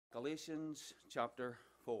Galatians chapter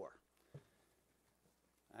 4.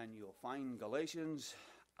 And you'll find Galatians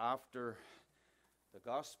after the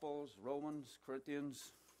Gospels, Romans,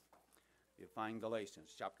 Corinthians. You find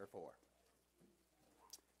Galatians chapter 4.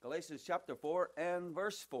 Galatians chapter 4 and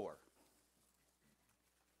verse 4.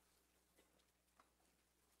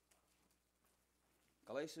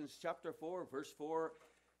 Galatians chapter 4, verse 4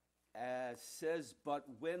 says, "But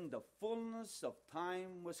when the fullness of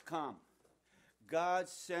time was come, God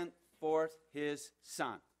sent forth his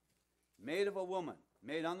Son, made of a woman,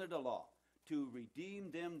 made under the law, to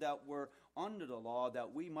redeem them that were under the law,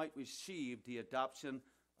 that we might receive the adoption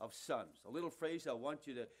of sons." A little phrase I want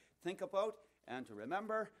you to think about and to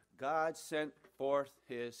remember: God sent forth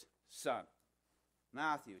his Son.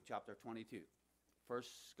 Matthew chapter 22,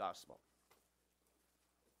 first Gospel.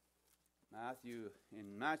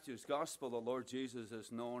 In Matthew's Gospel, the Lord Jesus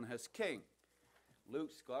is known as King.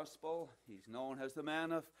 Luke's Gospel, he's known as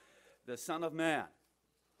the Son of Man.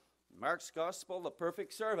 Mark's Gospel, the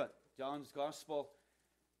perfect servant. John's Gospel,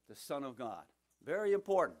 the Son of God. Very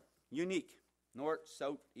important, unique, north,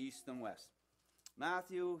 south, east, and west.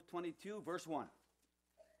 Matthew 22, verse 1.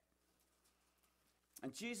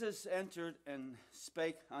 "And Jesus entered and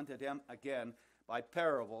spake unto them again by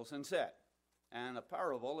parables, and said," and a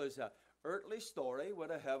parable is a earthly story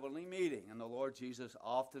with a heavenly meaning, and the Lord Jesus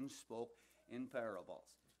often spoke in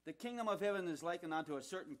parables. "The kingdom of heaven is likened unto a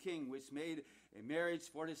certain king, which made a marriage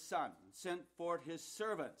for his son, and sent forth his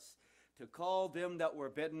servants to call them that were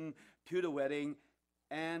bidden to the wedding,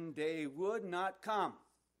 and they would not come."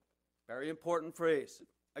 Very important phrase.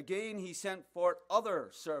 "Again he sent forth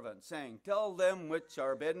other servants, saying, Tell them which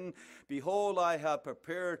are bidden, Behold, I have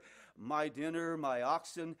prepared my dinner, my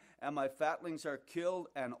oxen and my fatlings are killed,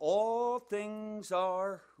 and all things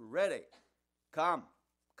are ready. Come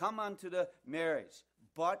unto the marriage.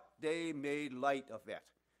 But they made light of it,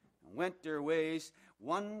 and went their ways,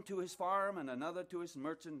 one to his farm, and another to his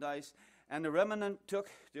merchandise. And the remnant took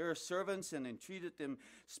their servants, and entreated them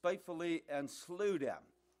spitefully, and slew them.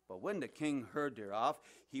 But when the king heard thereof,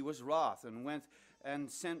 he was wroth, and went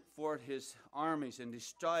and sent forth his armies, and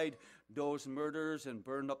destroyed those murderers, and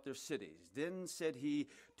burned up their cities. Then said he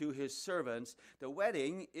to his servants, The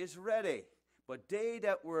wedding is ready, but they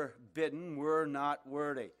that were bidden were not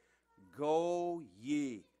worthy. Go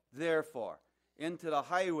ye, therefore, into the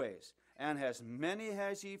highways, and as many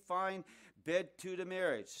as ye find, bid to the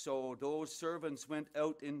marriage. So those servants went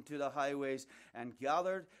out into the highways, and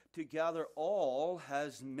gathered together all,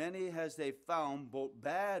 as many as they found, both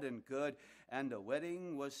bad and good, and the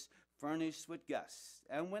wedding was furnished with guests.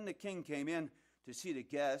 And when the king came in to see the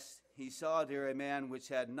guests, he saw there a man which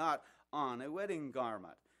had not on a wedding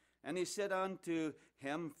garment. And he said unto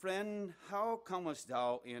him, Friend, how comest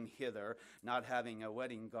thou in hither, not having a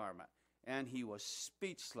wedding garment? And he was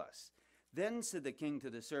speechless. Then said the king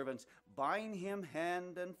to the servants, Bind him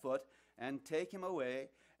hand and foot, and take him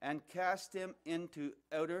away, and cast him into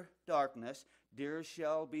outer darkness. There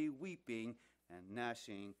shall be weeping and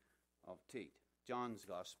gnashing of teeth. John's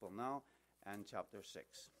Gospel now, and chapter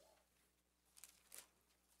 6.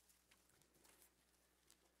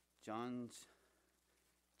 John's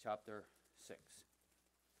chapter 6.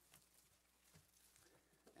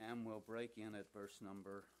 And we'll break in at verse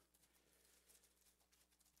number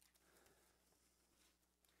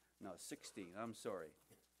 16. I'm sorry.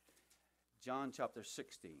 John chapter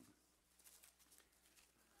 16.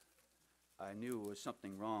 I knew there was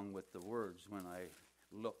something wrong with the words when I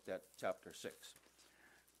looked at chapter 6.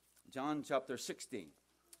 John chapter 16.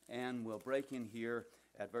 And we'll break in here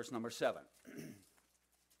at verse number 7.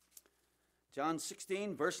 John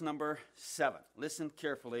 16, verse number 7. Listen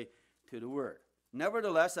carefully to the word.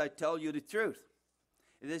 Nevertheless, I tell you the truth.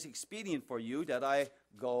 It is expedient for you that I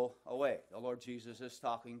go away. The Lord Jesus is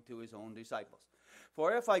talking to his own disciples.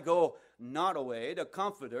 For if I go not away, the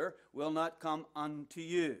Comforter will not come unto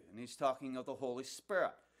you. And he's talking of the Holy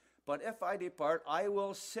Spirit. But if I depart, I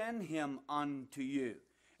will send him unto you.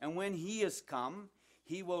 And when he is come,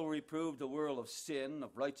 he will reprove the world of sin,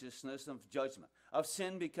 of righteousness, and of judgment. Of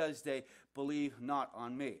sin, because they believe not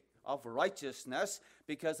on me. Of righteousness,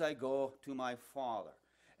 because I go to my Father,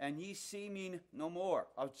 and ye see me no more.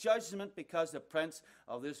 Of judgment, because the prince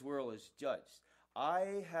of this world is judged.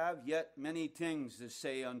 I have yet many things to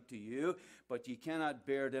say unto you, but ye cannot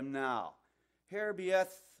bear them now. Howbeit,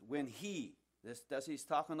 when he's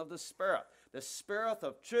talking of the Spirit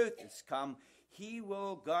of truth is come, he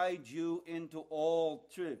will guide you into all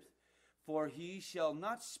truth. For he shall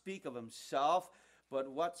not speak of himself, but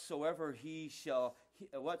whatsoever he shall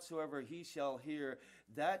hear,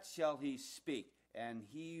 that shall he speak, and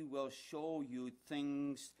he will show you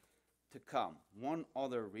things to come. One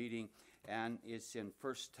other reading, and it's in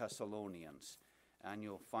 1 Thessalonians. And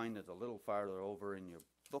you'll find it a little farther over in your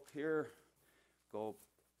book here. Go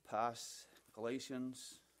past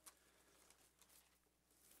Galatians.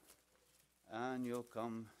 And you'll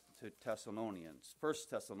come to Thessalonians. 1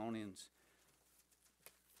 Thessalonians.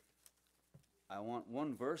 I want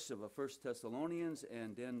one verse of a 1 Thessalonians,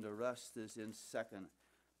 and then the rest is in 2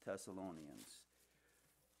 Thessalonians.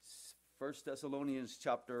 1 Thessalonians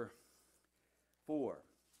chapter 4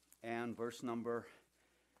 and verse number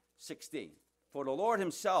 16. For the Lord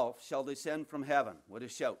himself shall descend from heaven with a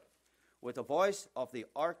shout, with the voice of the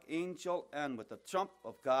archangel, and with the trump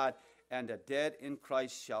of God, and the dead in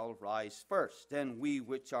Christ shall rise first. Then we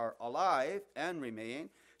which are alive and remain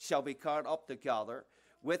shall be caught up together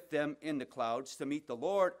with them in the clouds to meet the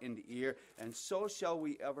Lord in the air, and so shall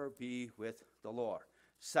we ever be with the Lord.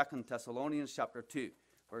 2 Thessalonians chapter 2,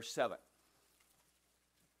 verse 7.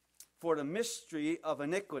 For the mystery of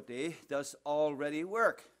iniquity does already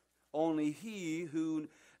work. Only he who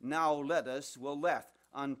now letteth will let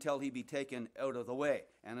until he be taken out of the way.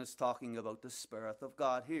 And it's talking about the Spirit of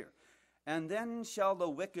God here. And then shall the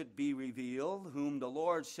wicked be revealed, whom the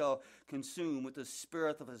Lord shall consume with the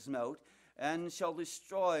spirit of his mouth, and shall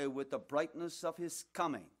destroy with the brightness of his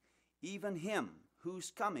coming, even him whose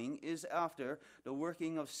coming is after the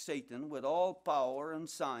working of Satan, with all power and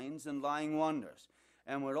signs and lying wonders,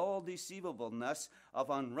 and with all deceivableness of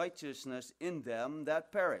unrighteousness in them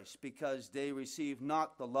that perish, because they receive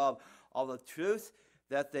not the love of the truth,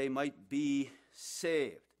 that they might be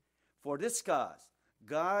saved. For this cause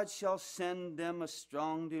God shall send them a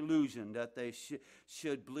strong delusion, that they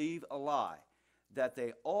should believe a lie, that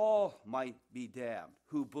they all might be damned,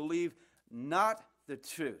 who believe not the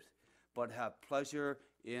truth, but have pleasure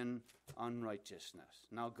in unrighteousness.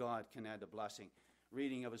 Now God can add a blessing.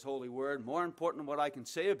 Reading of his holy word, more important than what I can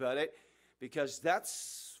say about it, because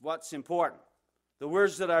that's what's important. The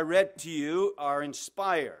words that I read to you are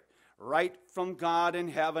inspired right from God in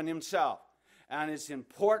heaven himself. And it's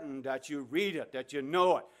important that you read it, that you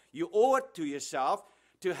know it. You owe it to yourself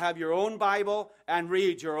to have your own Bible and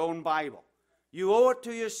read your own Bible. You owe it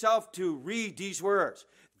to yourself to read these words.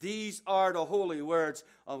 These are the holy words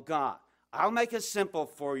of God. I'll make it simple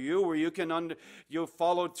for you where you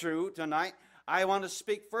follow through tonight. I want to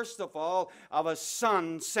speak first of all of a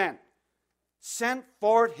son sent. Sent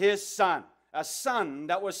forth his son. A son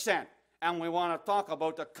that was sent. And we want to talk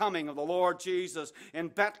about the coming of the Lord Jesus in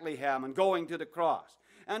Bethlehem and going to the cross.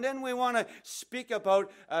 And then we want to speak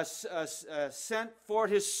about sent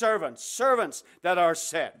forth his servants. Servants that are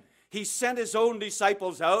sent. He sent his own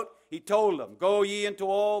disciples out. He told them, go ye into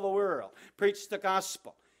all the world. Preach the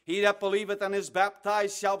gospel. He that believeth and is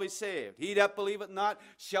baptized shall be saved. He that believeth not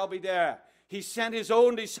shall be damned. He sent his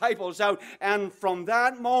own disciples out, and from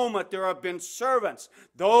that moment there have been servants,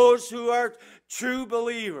 those who are true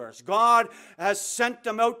believers. God has sent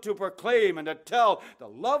them out to proclaim and to tell the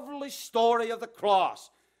lovely story of the cross.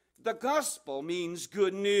 The gospel means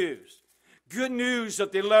good news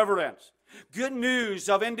of deliverance. Good news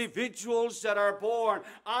of individuals that are born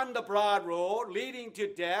on the broad road, leading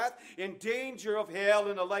to death, in danger of hell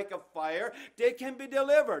and the lake of fire. They can be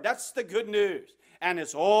delivered. That's the good news. And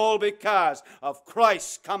it's all because of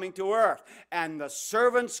Christ coming to earth. And the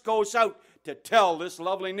servants goes out to tell this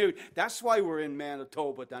lovely news. That's why we're in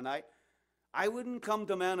Manitoba tonight. I wouldn't come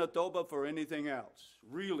to Manitoba for anything else.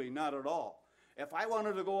 Really, not at all. If I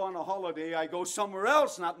wanted to go on a holiday, I go somewhere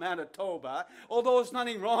else, not Manitoba. Although there's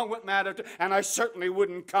nothing wrong with Manitoba, and I certainly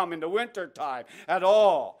wouldn't come in the wintertime at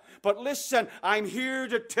all. But listen, I'm here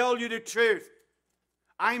to tell you the truth.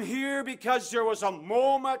 I'm here because there was a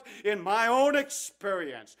moment in my own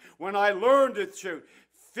experience when I learned the truth.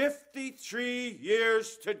 53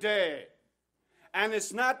 years today. And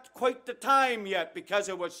it's not quite the time yet, because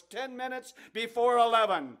it was 10 minutes before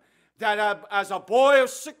 11. That as a boy of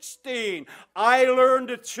 16, I learned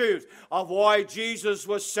the truth of why Jesus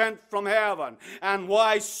was sent from heaven and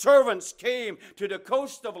why servants came to the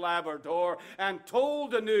coast of Labrador and told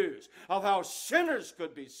the news of how sinners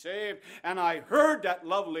could be saved. And I heard that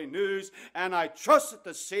lovely news, and I trusted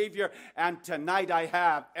the Savior, and tonight I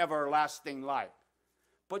have everlasting life.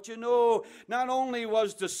 But you know, not only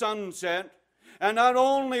was the Son sent, and not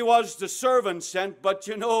only was the servant sent, but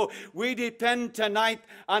you know, we depend tonight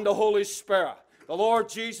on the Holy Spirit. The Lord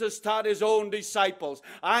Jesus taught his own disciples,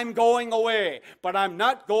 I'm going away, but I'm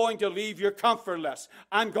not going to leave you comfortless.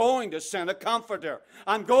 I'm going to send a comforter.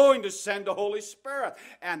 I'm going to send the Holy Spirit.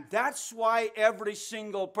 And that's why every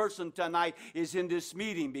single person tonight is in this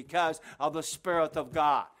meeting, because of the Spirit of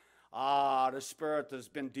God. The Spirit has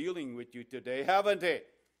been dealing with you today, haven't he?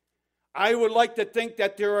 I would like to think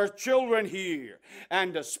that there are children here,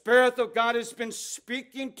 and the Spirit of God has been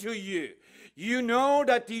speaking to you. You know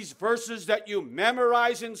that these verses that you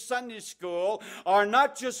memorize in Sunday school are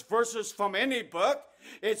not just verses from any book.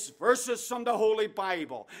 It's verses from the Holy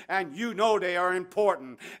Bible, and you know they are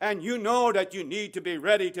important, and you know that you need to be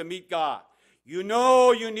ready to meet God. You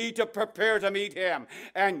know you need to prepare to meet Him,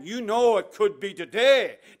 and you know it could be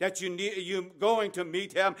today that you're going to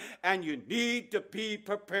meet Him, and you need to be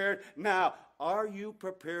prepared now. Are you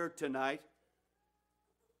prepared tonight?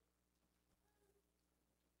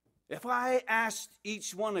 If I asked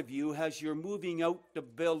each one of you as you're moving out the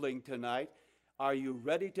building tonight, are you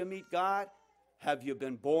ready to meet God? Have you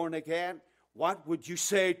been born again? What would you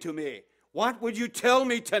say to me? What would you tell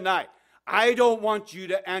me tonight? I don't want you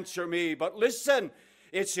to answer me, but listen,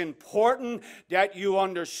 it's important that you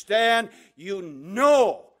understand, you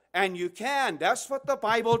know, and you can. That's what the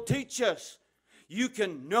Bible teaches. You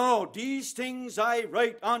can know these things I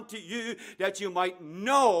write unto you, that you might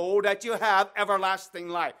know that you have everlasting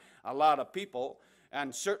life. A lot of people,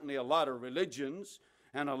 and certainly a lot of religions,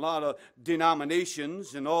 and a lot of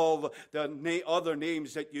denominations and all the other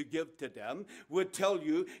names that you give to them would tell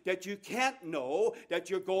you that you can't know that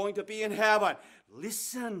you're going to be in heaven.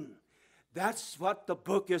 Listen, that's what the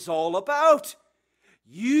book is all about.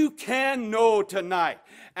 You can know tonight.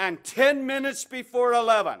 And 10 minutes before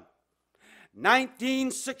 11,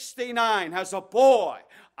 1969, as a boy,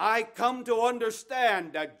 I come to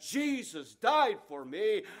understand that Jesus died for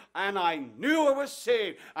me, and I knew I was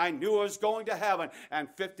saved. I knew I was going to heaven. And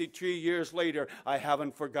 53 years later, I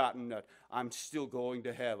haven't forgotten it. I'm still going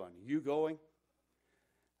to heaven. You going?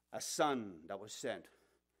 A son that was sent.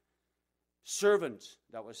 Servants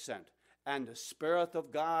that was sent. And the Spirit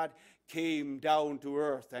of God came down to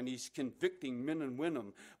earth, and He's convicting men and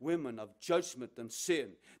women of judgment and sin.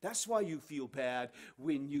 That's why you feel bad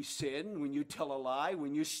when you sin, when you tell a lie,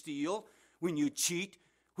 when you steal, when you cheat,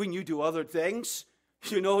 when you do other things.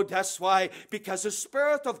 You know, that's why, because the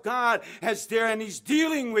Spirit of God is there, and He's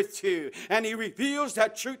dealing with you, and He reveals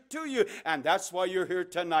that truth to you, and that's why you're here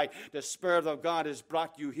tonight. The Spirit of God has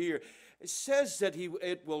brought you here. It says that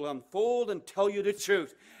it will unfold and tell you the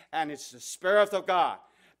truth, and it's the Spirit of God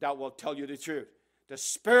that will tell you the truth. The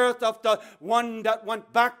Spirit of the one that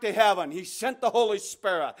went back to heaven. He sent the Holy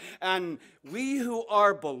Spirit. And we who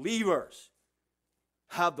are believers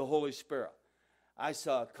have the Holy Spirit. I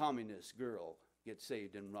saw a communist girl get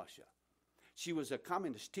saved in Russia. She was a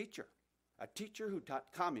communist teacher, a teacher who taught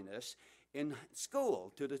communists in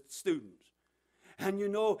school to the students. And you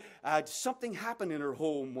know, something happened in her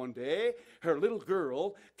home one day. Her little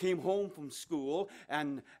girl came home from school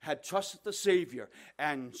and had trusted the Savior,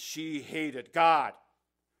 and she hated God.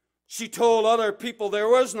 She told other people there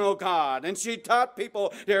was no God, and she taught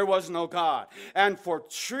people there was no God. And for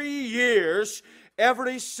 3 years,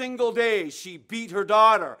 every single day, she beat her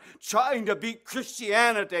daughter, trying to beat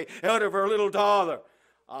Christianity out of her little daughter.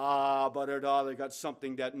 But her daughter got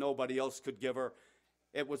something that nobody else could give her.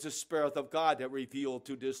 It was the Spirit of God that revealed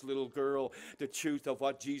to this little girl the truth of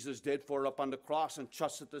what Jesus did for her up on the cross, and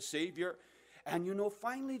trusted the Savior. And you know,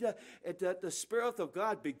 finally the Spirit of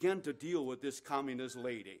God began to deal with this communist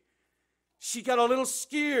lady. She got a little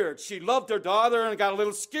scared. She loved her daughter and got a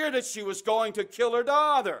little scared that she was going to kill her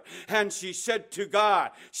daughter. And she said to God,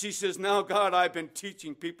 she says, now God, I've been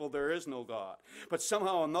teaching people there is no God. But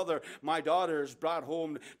somehow or another, my daughter has brought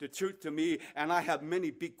home the truth to me, and I have many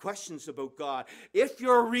big questions about God. If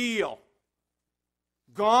you're real,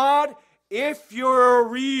 God, if you're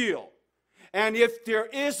real, and if there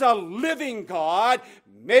is a living God,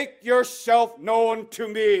 make yourself known to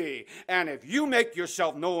me. And if you make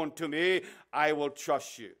yourself known to me, I will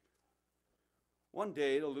trust you. One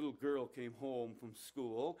day, the little girl came home from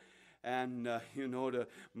school, and, the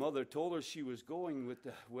mother told her she was going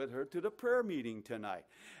with her to the prayer meeting tonight.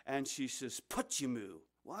 And she says, Putchimu.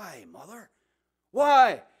 Why, mother?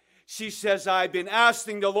 Why? She says, I've been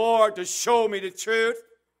asking the Lord to show me the truth.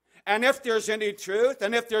 And if there's any truth,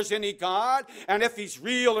 and if there's any God, and if He's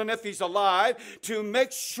real, and if He's alive, to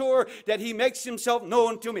make sure that He makes Himself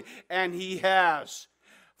known to me. And He has.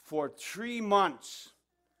 For 3 months,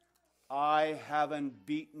 I haven't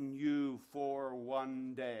beaten you for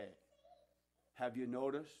one day. Have you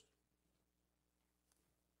noticed?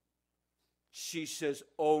 She says,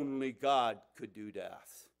 only God could do that.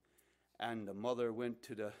 And the mother went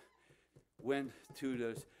to the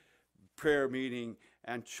prayer meeting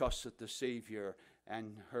and trusted the Savior,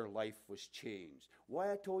 and her life was changed.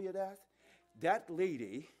 Why I told you that? That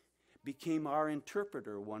lady became our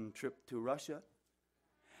interpreter one trip to Russia.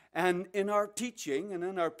 And in our teaching and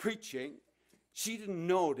in our preaching, She didn't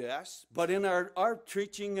know this, but in our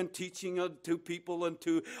preaching and teaching to people and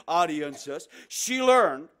to audiences, she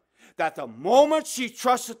learned that the moment she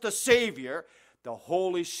trusted the Savior, the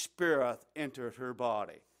Holy Spirit entered her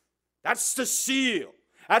body. That's the seal.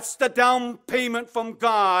 That's the down payment from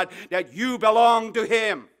God that you belong to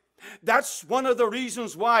Him. That's one of the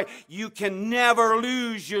reasons why you can never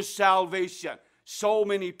lose your salvation. So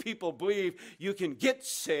many people believe you can get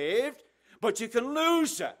saved, but you can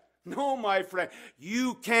lose it. No, my friend,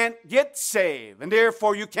 you can't get saved, and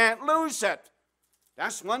therefore you can't lose it.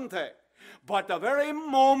 That's one thing. But the very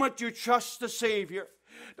moment you trust the Savior,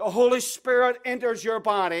 the Holy Spirit enters your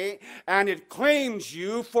body, and it claims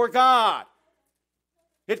you for God.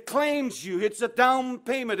 It claims you. It's a down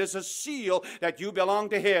payment. It's a seal that you belong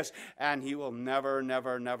to His, and He will never,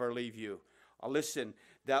 never, never leave you. Listen,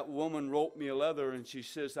 that woman wrote me a letter, and she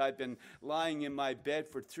says, I've been lying in my bed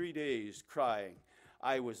for 3 days crying.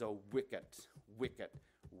 I was a wicked, wicked,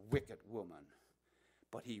 wicked woman.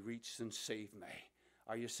 But He reached and saved me.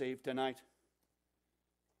 Are you saved tonight?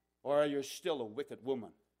 Or are you still a wicked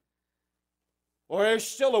woman? Or are you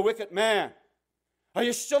still a wicked man? Are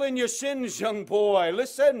you still in your sins, young boy?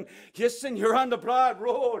 Listen, you're on the broad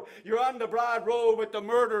road. You're on the broad road with the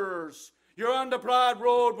murderers. You're on the broad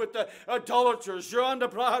road with the idolaters. You're on the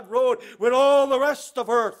broad road with all the rest of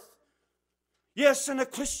earth. Yes, in a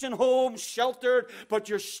Christian home, sheltered, but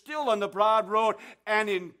you're still on the broad road and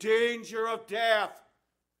in danger of death.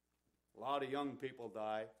 A lot of young people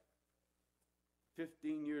die.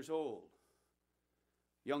 15 years old.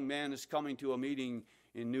 Young man is coming to a meeting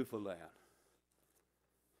in Newfoundland,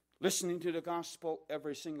 listening to the gospel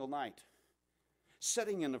every single night,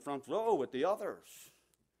 sitting in the front row with the others,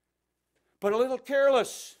 but a little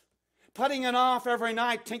careless, putting it off every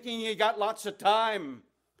night, thinking he got lots of time.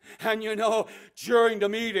 And you know, during the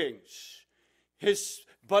meetings, his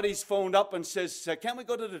buddies phoned up and says, can we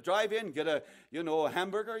go to the drive-in, get a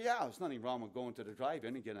hamburger? Yeah, there's nothing wrong with going to the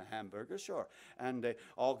drive-in and getting a hamburger, sure. And they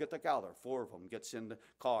all get together. 4 of them gets in the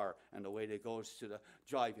car, and away they goes to the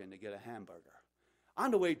drive-in to get a hamburger. On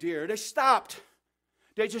the way there, they stopped.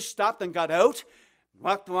 They just stopped and got out,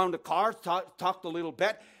 walked around the car, talked a little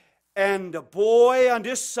bit, and the boy on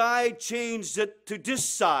this side changed it to this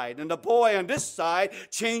side, and the boy on this side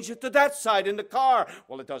changed it to that side in the car.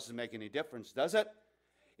 Well, it doesn't make any difference, does it?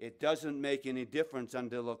 It doesn't make any difference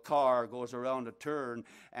until the car goes around a turn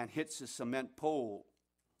and hits a cement pole,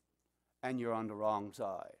 and you're on the wrong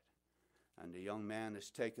side. And the young man is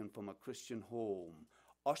taken from a Christian home,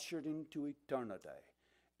 ushered into eternity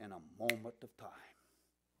in a moment of time.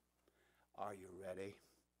 Are you ready?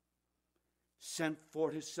 Sent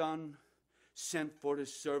forth His Son, sent forth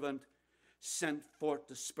His servant, sent forth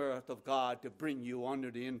the Spirit of God to bring you under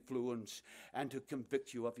the influence and to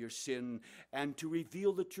convict you of your sin and to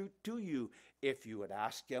reveal the truth to you if you would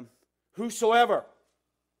ask Him. Whosoever.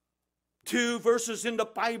 2 verses in the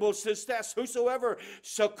Bible says this, whosoever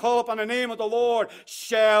shall call upon the name of the Lord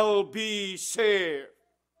shall be saved.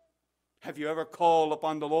 Have you ever called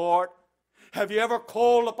upon the Lord? Have you ever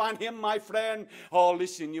called upon Him, my friend? Oh,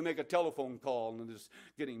 listen, you make a telephone call, and there's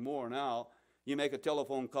getting more now. You make a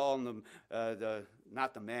telephone call, and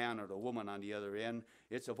not the man or the woman on the other end.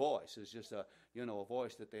 It's a voice. It's just a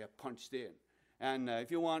voice that they have punched in. And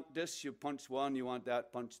if you want this, you punch 1. You want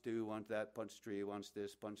that, punch 2. Want that, punch 3. Wants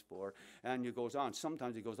this, punch 4. And it goes on.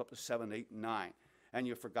 Sometimes it goes up to 7, 8, and 9. And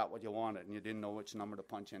you forgot what you wanted, and you didn't know which number to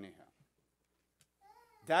punch anyhow.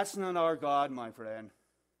 That's not our God, my friend.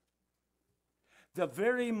 The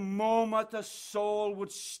very moment the soul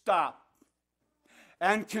would stop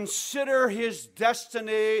and consider his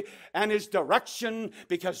destiny and his direction,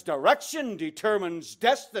 because direction determines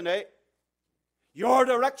destiny. Your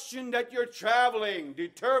direction that you're traveling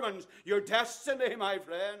determines your destiny, my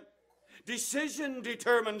friend. Decision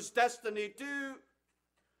determines destiny too.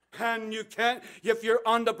 And you can't, if you're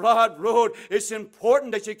on the broad road, it's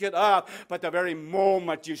important that you get up, but the very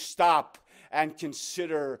moment you stop and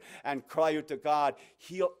consider and cry out to God,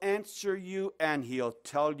 He'll answer you and He'll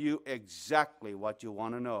tell you exactly what you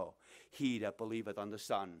want to know. He that believeth on the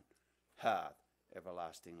Son hath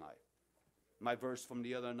everlasting life. My verse from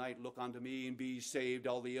the other night, look unto me and be saved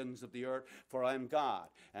all the ends of the earth, for I am God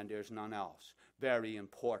and there's none else. Very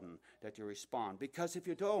important that you respond, because if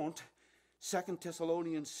you don't, 2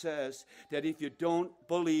 Thessalonians says that if you don't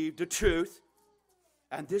believe the truth,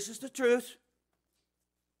 and this is the truth,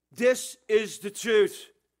 this is the truth.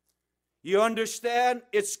 You understand?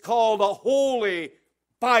 It's called a Holy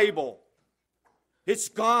Bible. It's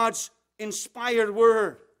God's inspired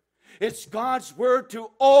word. It's God's word to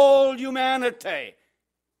all humanity.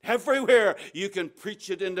 Everywhere you can preach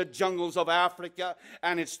it in the jungles of Africa,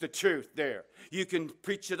 and it's the truth there. You can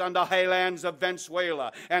preach it on the highlands of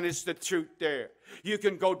Venezuela, and it's the truth there. You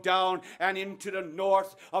can go down and into the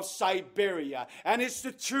north of Siberia, and it's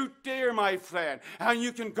the truth there, my friend. And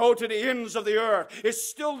you can go to the ends of the earth. It's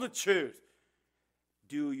still the truth.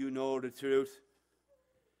 Do you know the truth?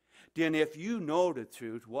 Then if you know the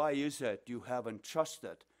truth, why is it you haven't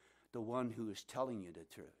trusted the one who is telling you the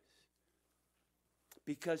truth?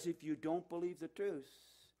 Because if you don't believe the truth,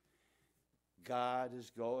 God is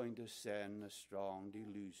going to send a strong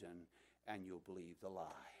delusion, and you'll believe the lie.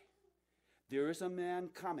 There is a man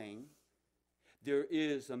coming. There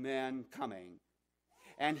is a man coming.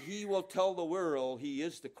 And he will tell the world he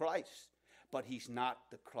is the Christ. But he's not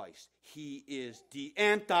the Christ. He is the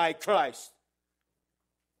Antichrist.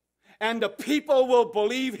 And the people will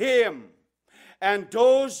believe him. And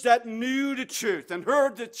those that knew the truth and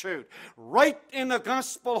heard the truth, right in a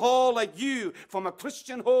gospel hall like you, from a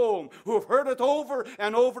Christian home, who have heard it over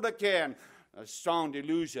and over again, a strong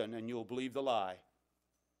delusion, and you'll believe the lie.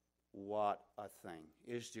 What a thing.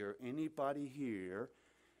 Is there anybody here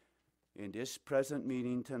in this present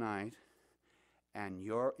meeting tonight, and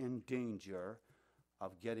you're in danger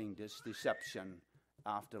of getting this deception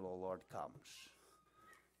after the Lord comes?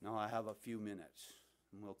 Now I have a few minutes,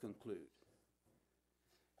 and we'll conclude.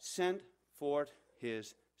 Sent forth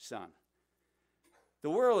his Son. The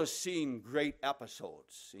world has seen great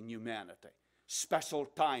episodes in humanity, special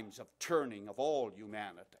times of turning of all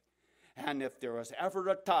humanity. And if there was ever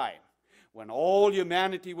a time when all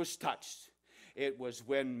humanity was touched, it was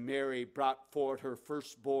when Mary brought forth her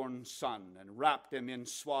firstborn son and wrapped him in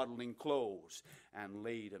swaddling clothes and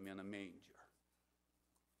laid him in a manger.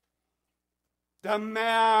 The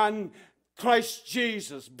man Christ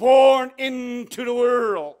Jesus, born into the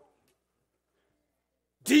world.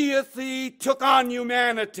 Deity took on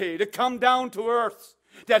humanity to come down to earth,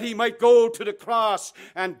 that he might go to the cross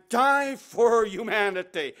and die for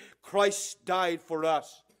humanity. Christ died for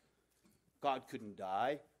us. God couldn't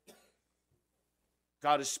die.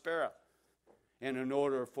 God is spirit. And in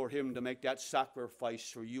order for him to make that sacrifice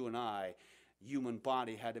for you and I, human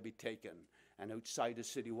body had to be taken. And outside the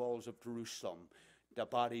city walls of Jerusalem, the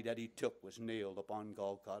body that he took was nailed upon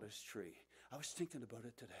Golgotha's tree. I was thinking about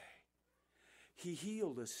it today. He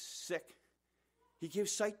healed the sick. He gave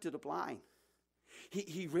sight to the blind.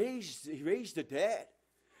 He raised the dead.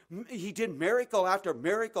 He did miracle after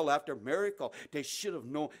miracle after miracle. They should have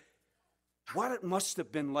known what it must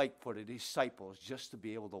have been like for the disciples just to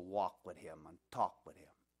be able to walk with him and talk with him.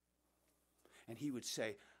 And he would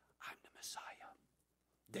say, I'm the Messiah.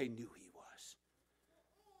 They knew he was.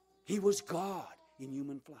 He was God in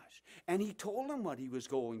human flesh. And he told them what he was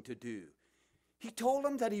going to do. He told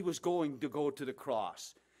them that he was going to go to the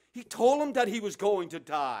cross. He told them that he was going to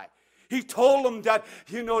die. He told them that,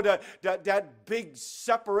 that big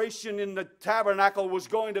separation in the tabernacle was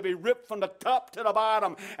going to be ripped from the top to the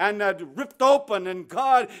bottom and ripped open, and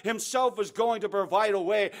God himself was going to provide a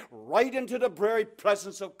way right into the very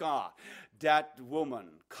presence of God. That woman,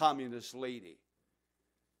 communist lady,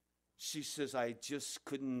 she says, I just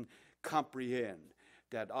couldn't comprehend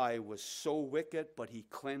that I was so wicked, but he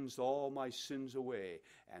cleansed all my sins away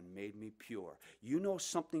and made me pure. You know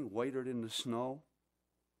something whiter than the snow?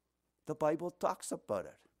 The Bible talks about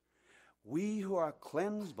it. We who are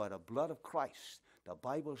cleansed by the blood of Christ, the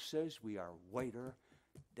Bible says we are whiter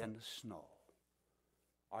than the snow.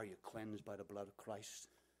 Are you cleansed by the blood of Christ?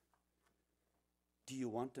 Do you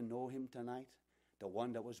want to know him tonight? The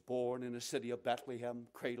one that was born in the city of Bethlehem,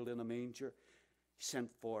 cradled in a manger,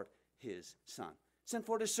 sent forth his Son. Sent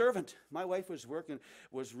forth his servant. My wife was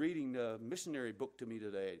reading the missionary book to me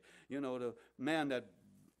today. You know, the man that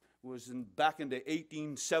was back in the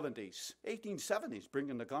 1870s,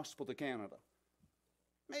 bringing the gospel to Canada.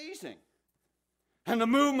 Amazing. And the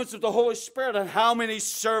movements of the Holy Spirit, and how many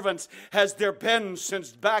servants has there been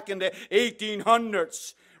since back in the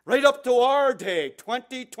 1800s, right up to our day,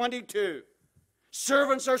 2022.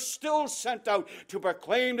 Servants are still sent out to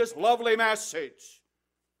proclaim this lovely message.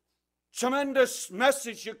 Tremendous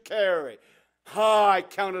message you carry. I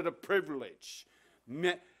count it a privilege.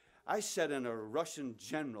 I sat in a Russian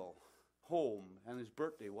general home on his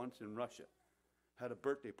birthday once in Russia. Had a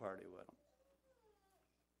birthday party with him.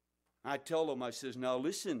 I told him, I says, now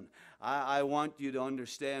listen, I want you to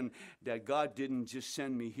understand that God didn't just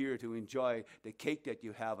send me here to enjoy the cake that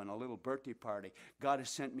you have and a little birthday party. God has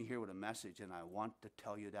sent me here with a message, and I want to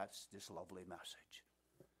tell you that's this lovely message.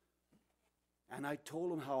 And I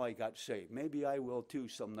told him how I got saved. Maybe I will too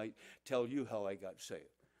some night tell you how I got saved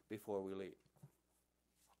before we leave.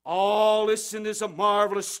 Oh, listen, is a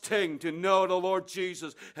marvelous thing to know the Lord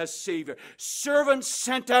Jesus as Savior. Servants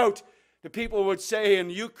sent out. The people would say in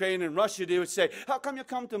Ukraine and Russia, they would say, how come you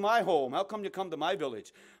come to my home? How come you come to my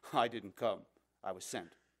village? I didn't come. I was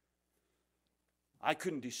sent. I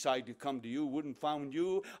couldn't decide to come to you, wouldn't find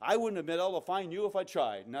you. I wouldn't have been able to find you if I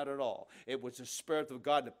tried, not at all. It was the Spirit of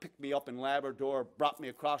God that picked me up in Labrador, brought me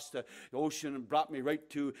across the ocean, and brought me right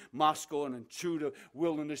to Moscow and through the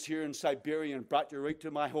wilderness here in Siberia and brought you right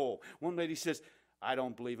to my home. One lady says, I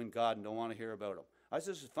don't believe in God and don't want to hear about him. I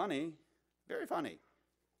says, it's funny, very funny.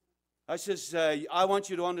 I says, I want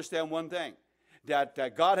you to understand one thing,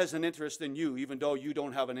 that God has an interest in you, even though you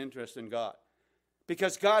don't have an interest in God.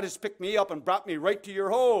 Because God has picked me up and brought me right to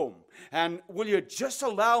your home. And will you just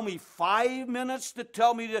allow me 5 minutes to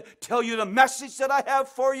tell you the message that I have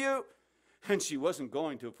for you? And she wasn't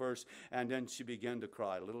going to first, and then she began to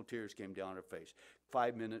cry. Little tears came down her face.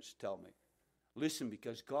 5 minutes, tell me. Listen,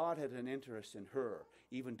 because God had an interest in her,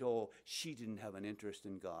 even though she didn't have an interest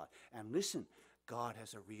in God. And listen, God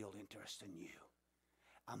has a real interest in you.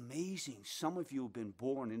 Amazing. Some of you have been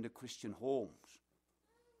born into Christian homes.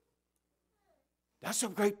 That's a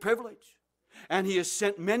great privilege. And he has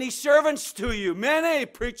sent many servants to you, many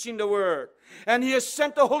preaching the word. And he has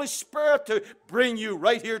sent the Holy Spirit to bring you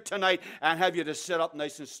right here tonight and have you to sit up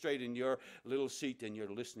nice and straight in your little seat, and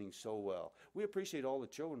you're listening so well. We appreciate all the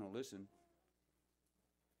children who listen.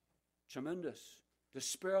 Tremendous. The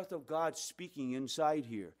Spirit of God speaking inside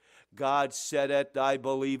here. God said it, I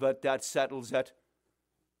believe it, that settles it.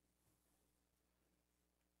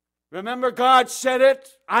 Remember, God said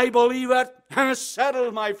it, I believe it, and it's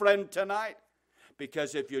settled, my friend, tonight.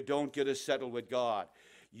 Because if you don't get it settled with God,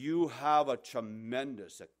 you have a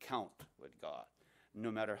tremendous account with God, no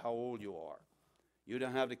matter how old you are. You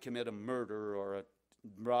don't have to commit a murder or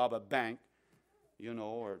rob a bank,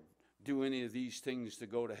 or do any of these things to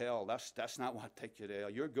go to hell. That's not what takes you to hell.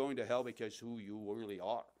 You're going to hell because who you really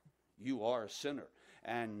are. You are a sinner.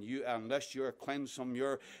 And unless you're cleansed from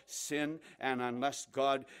your sin, and unless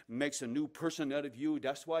God makes a new person out of you,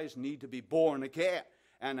 that's why it's need to be born again.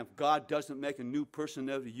 And if God doesn't make a new person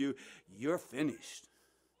out of you, you're finished.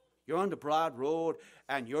 You're on the broad road,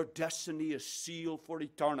 and your destiny is sealed for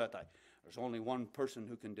eternity. There's only one person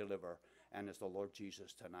who can deliver, and it's the Lord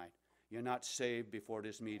Jesus tonight. You're not saved before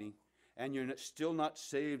this meeting, and you're still not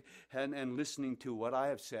saved and listening to what I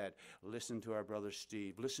have said. Listen to our brother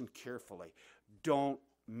Steve. Listen carefully. Don't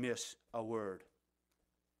miss a word.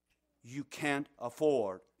 You can't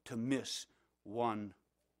afford to miss one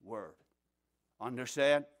word.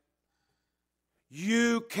 Understand?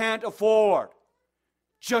 You can't afford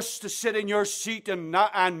just to sit in your seat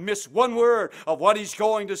and miss one word of what he's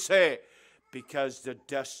going to say. Because the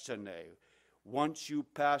destiny, once you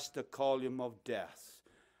pass the column of death,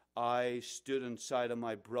 I stood inside of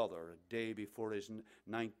my brother a day before his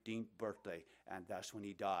 19th birthday, and that's when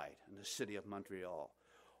he died in the city of Montreal.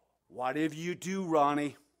 Whatever you do,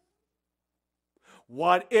 Ronnie,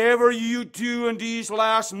 whatever you do in these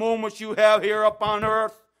last moments you have here upon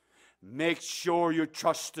earth, make sure you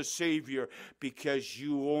trust the Savior, because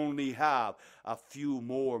you only have a few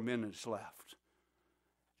more minutes left.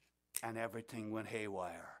 And everything went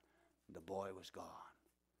haywire. The boy was gone.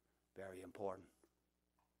 Very important.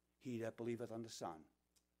 He that believeth on the Son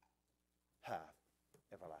hath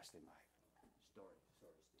everlasting life. Story.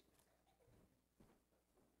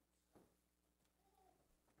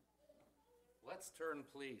 Let's turn,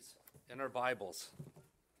 please, in our Bibles.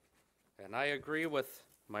 And I agree with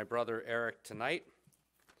my brother Eric tonight.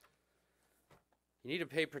 You need to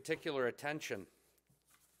pay particular attention.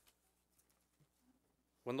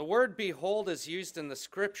 When the word behold is used in the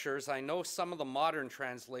scriptures, I know some of the modern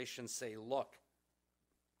translations say look.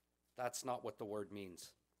 That's not what the word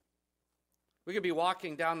means. We could be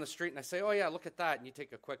walking down the street and I say, oh yeah, look at that. And you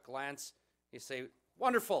take a quick glance. You say,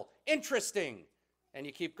 wonderful, interesting. And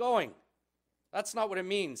you keep going. That's not what it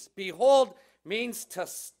means. Behold means to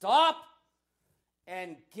stop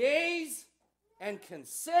and gaze and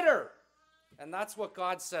consider. And that's what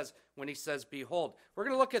God says when he says behold. We're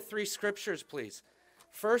going to look at 3 scriptures, please.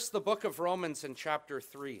 First, the book of Romans in chapter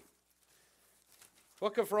 3.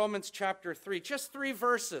 Book of Romans chapter 3. Just 3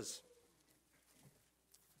 verses.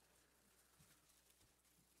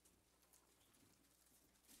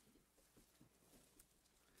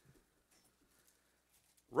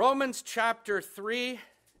 Romans chapter 3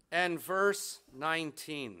 and verse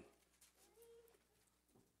 19.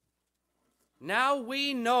 Now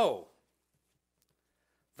we know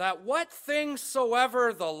that what things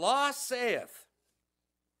soever the law saith,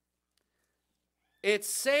 it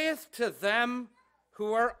saith to them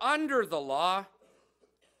who are under the law,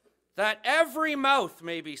 that every mouth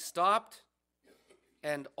may be stopped,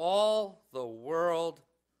 and all the world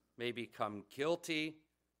may become guilty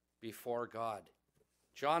before God.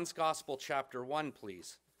 John's Gospel, chapter 1,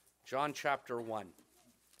 please. John chapter 1.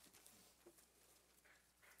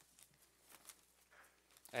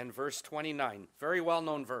 And verse 29. Very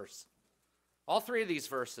well-known verse. All three of these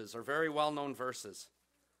verses are very well-known verses.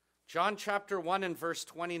 John chapter 1 and verse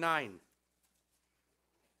 29.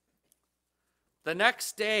 The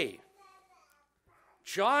next day,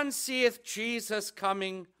 John seeth Jesus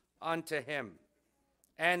coming unto him,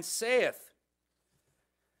 and saith,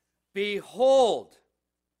 Behold,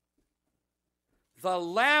 the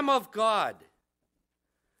Lamb of God,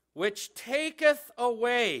 which taketh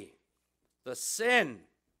away the sin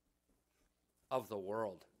of the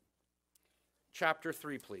world. Chapter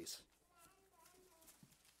 3, please.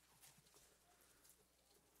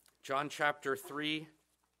 John chapter 3,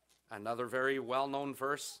 another very well-known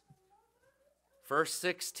verse. Verse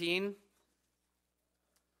 16.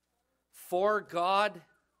 For God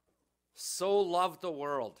so loved the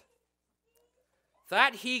world,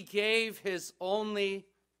 that he gave his only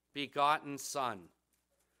begotten Son,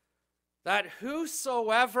 that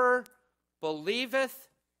whosoever believeth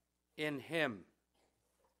in him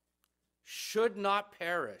should not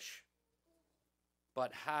perish,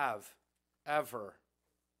 but have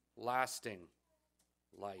everlasting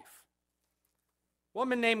life. A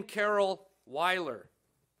woman named Carol Weiler,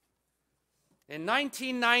 in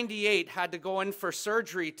 1998, had to go in for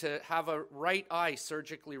surgery to have a right eye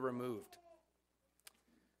surgically removed.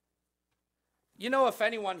 You know, if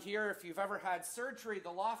anyone here, if you've ever had surgery,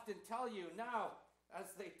 they'll often tell you now, as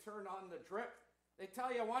they turn on the drip, they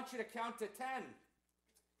tell you, I want you to count to 10.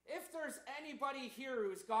 If there's anybody here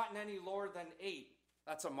who's gotten any lower than 8,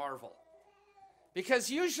 that's a marvel. Because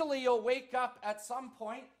usually you'll wake up at some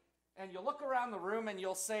point and you'll look around the room and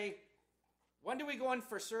you'll say, when do we go in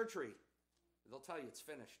for surgery? They'll tell you it's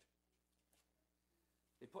finished.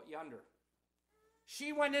 They put you under.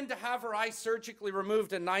 She went in to have her eye surgically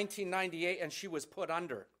removed in 1998 and she was put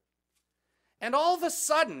under. And all of a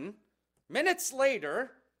sudden, minutes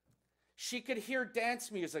later, she could hear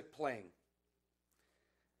dance music playing.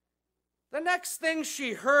 The next thing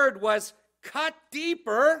she heard was, cut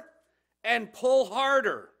deeper and pull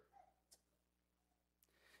harder.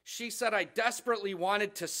 She said, I desperately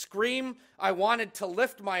wanted to scream. I wanted to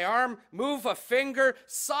lift my arm, move a finger,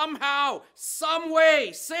 somehow, some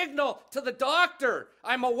way, signal to the doctor,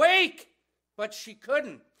 I'm awake. But she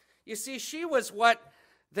couldn't. You see, she was what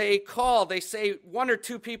they say 1 or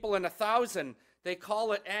 2 people in 1,000, they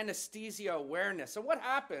call it anesthesia awareness. And what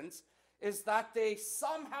happens is that they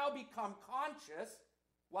somehow become conscious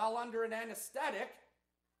while under an anesthetic,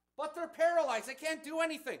 but they're paralyzed. They can't do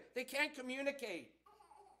anything. They can't communicate.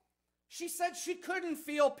 She said she couldn't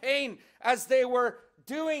feel pain as they were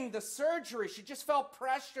doing the surgery. She just felt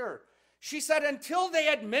pressure. She said until they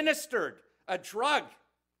administered a drug.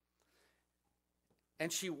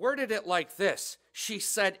 And she worded it like this. She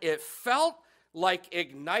said, it felt like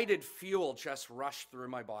ignited fuel just rushed through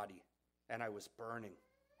my body, and I was burning.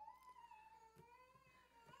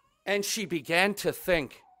 And she began to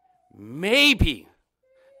think, maybe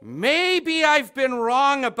I've been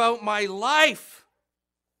wrong about my life.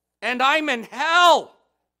 And I'm in hell.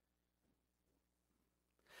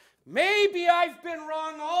 Maybe I've been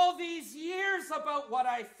wrong all these years about what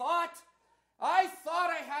I thought. I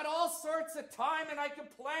thought I had all sorts of time and I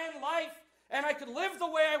could plan life and I could live the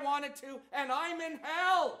way I wanted to, and I'm in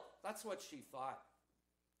hell. That's what she thought.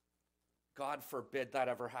 God forbid that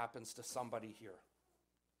ever happens to somebody here.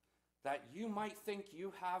 That you might think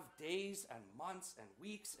you have days and months and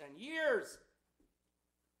weeks and years.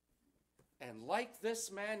 And like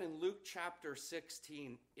this man in Luke chapter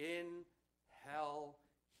 16, in hell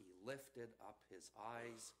he lifted up his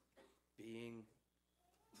eyes, being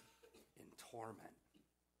in torment.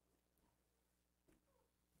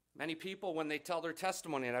 Many people, when they tell their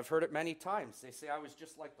testimony, and I've heard it many times, they say, I was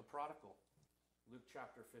just like the prodigal. Luke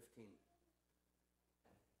chapter 15.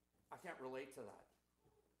 I can't relate to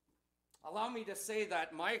that. Allow me to say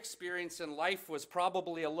that my experience in life was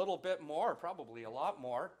probably a little bit more, probably a lot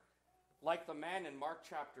more, like the man in Mark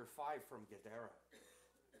chapter 5 from Gadara.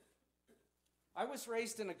 I was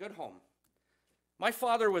raised in a good home. My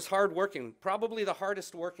father was hardworking, probably the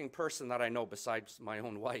hardest working person that I know besides my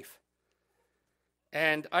own wife.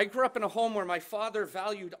 And I grew up in a home where my father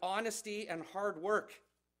valued honesty and hard work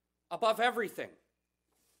above everything.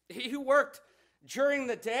 He worked during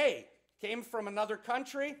the day, came from another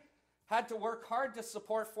country, had to work hard to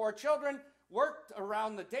support 4 children, worked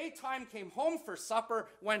around the daytime, came home for supper,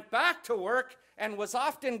 went back to work, and was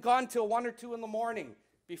often gone till 1 or 2 in the morning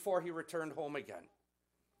before he returned home again.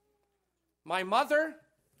 My mother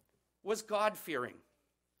was God-fearing.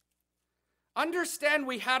 Understand,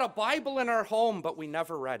 we had a Bible in our home, but we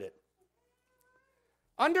never read it.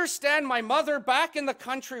 Understand, my mother, back in the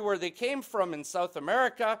country where they came from in South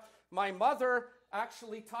America, my mother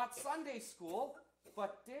actually taught Sunday school,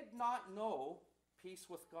 but did not know peace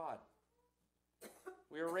with God.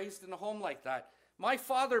 We were raised in a home like that. My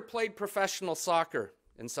father played professional soccer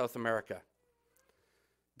in South America.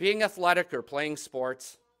 Being athletic or playing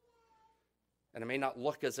sports, and it may not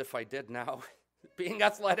look as if I did now, being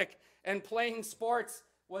athletic and playing sports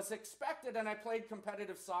was expected, and I played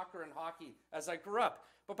competitive soccer and hockey as I grew up.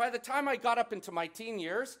 But by the time I got up into my teen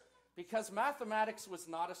years, because mathematics was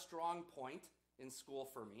not a strong point in school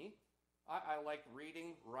for me, I like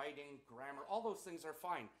reading, writing, grammar, all those things are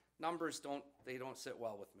fine. Numbers don't sit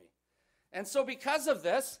well with me. And so because of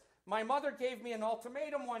this, my mother gave me an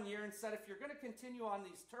ultimatum one year and said, if you're going to continue on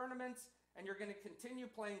these tournaments and you're going to continue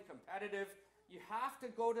playing competitive, you have to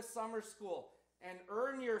go to summer school and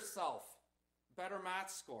earn yourself better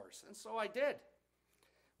math scores. And so I did.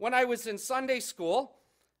 When I was in Sunday school,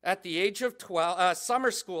 at the age of 12,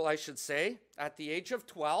 summer school, I should say, at the age of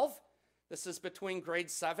 12, this is between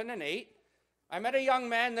grades 7 and 8, I met a young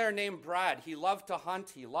man there named Brad. He loved to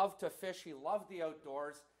hunt, he loved to fish, he loved the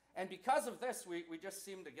outdoors, and because of this, we just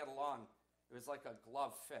seemed to get along. It was like a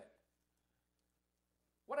glove fit.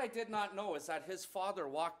 What I did not know is that his father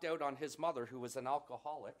walked out on his mother, who was an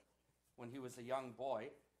alcoholic, when he was a young boy,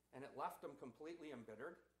 and it left him completely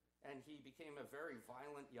embittered, and he became a very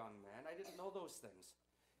violent young man. I didn't know those things.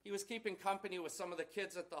 He was keeping company with some of the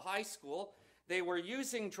kids at the high school. They were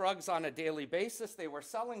using drugs on a daily basis. They were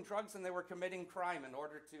selling drugs, and they were committing crime in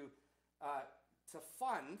order to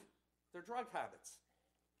fund their drug habits.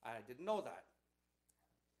 I didn't know that.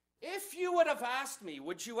 If you would have asked me,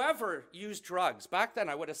 would you ever use drugs? Back then,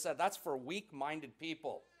 I would have said, that's for weak-minded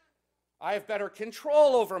people. I have better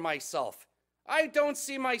control over myself. I don't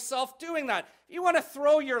see myself doing that. If you want to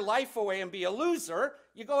throw your life away and be a loser,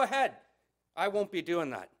 you go ahead. I won't be doing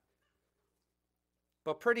that.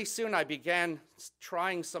 But pretty soon I began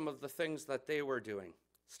trying some of the things that they were doing.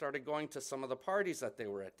 Started going to some of the parties that they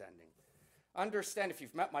were attending. Understand, if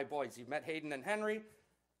you've met my boys, you've met Hayden and Henry.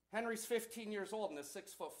 Henry's 15 years old and is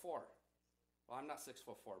 6'4". Well, I'm not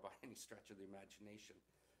 6'4" by any stretch of the imagination.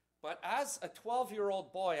 But as a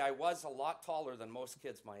 12-year-old boy, I was a lot taller than most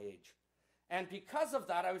kids my age. And because of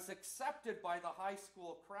that, I was accepted by the high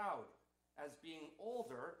school crowd as being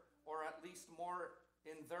older, or at least more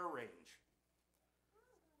in their range.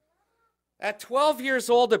 At 12 years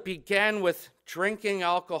old, it began with drinking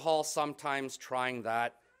alcohol, sometimes trying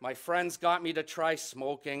that. My friends got me to try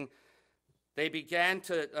smoking. They began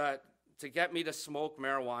to get me to smoke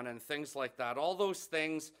marijuana and things like that. All those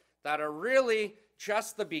things that are really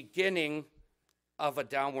just the beginning of a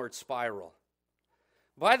downward spiral.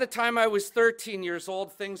 By the time I was 13 years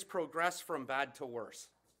old, things progressed from bad to worse.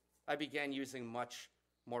 I began using much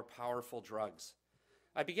more powerful drugs.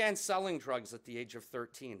 I began selling drugs at the age of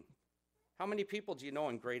 13. How many people do you know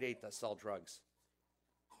in grade 8 that sell drugs?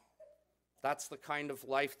 That's the kind of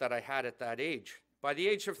life that I had at that age. By the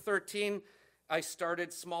age of 13, I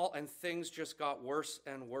started small, and things just got worse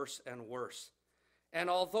and worse and worse. And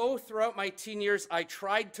although throughout my teen years I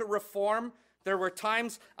tried to reform, there were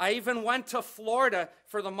times I even went to Florida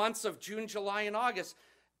for the months of June, July, and August,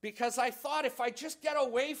 because I thought, if I just get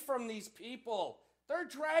away from these people, they're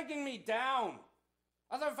dragging me down.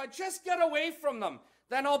 I thought, if I just get away from them,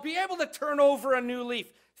 then I'll be able to turn over a new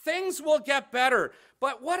leaf. Things will get better.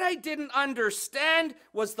 But what I didn't understand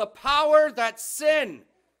was the power that sin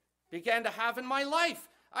began to have in my life.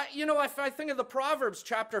 If I think of the Proverbs,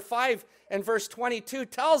 chapter 5 and verse 22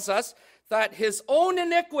 tells us that his own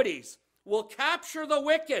iniquities will capture the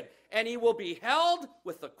wicked, and he will be held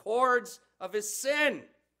with the cords of his sin.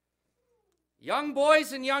 Young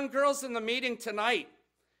boys and young girls in the meeting tonight,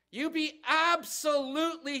 you be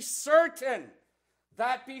absolutely certain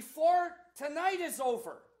that before tonight is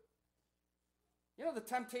over, the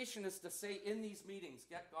temptation is to say in these meetings,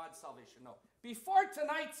 get God's salvation. No, before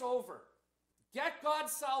tonight's over, get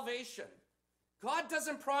God's salvation. God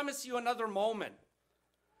doesn't promise you another moment.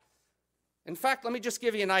 In fact, let me just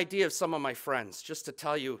give you an idea of some of my friends, just to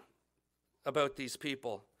tell you about these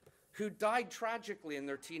people who died tragically in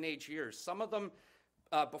their teenage years. Some of them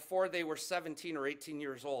before they were 17 or 18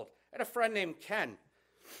 years old. I had a friend named Ken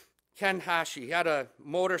Hashi. He had a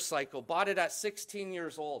motorcycle, bought it at 16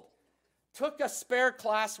 years old. Took a spare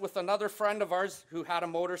class with another friend of ours who had a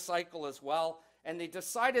motorcycle as well, and they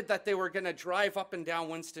decided that they were going to drive up and down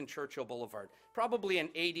Winston Churchill Boulevard, probably an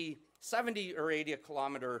 70 or 80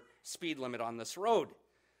 kilometer speed limit on this road.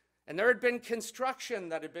 And there had been construction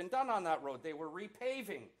that had been done on that road. They were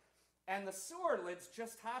repaving. And the sewer lids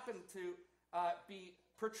just happened to be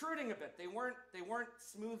protruding a bit. They weren't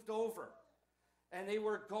smoothed over. And they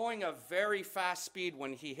were going a very fast speed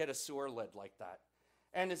when he hit a sewer lid like that.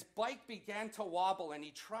 And his bike began to wobble, and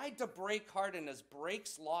he tried to brake hard, and his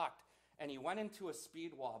brakes locked. And he went into a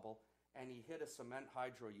speed wobble, and he hit a cement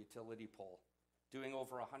hydro utility pole, doing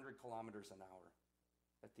over 100 kilometers an hour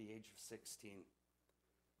at the age of 16.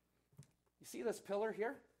 You see this pillar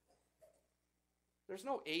here? There's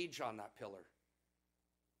no age on that pillar.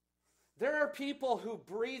 There are people who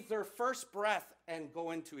breathe their first breath and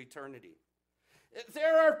go into eternity.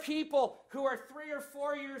 There are people who are 3 or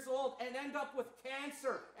 4 years old and end up with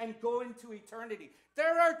cancer and go into eternity.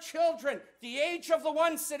 There are children, the age of the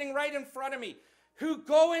one sitting right in front of me, who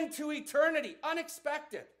go into eternity,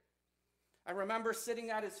 unexpected. I remember sitting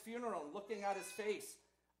at his funeral and looking at his face.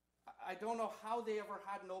 I don't know how they ever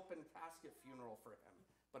had an open casket funeral for him,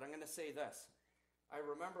 but I'm going to say this. I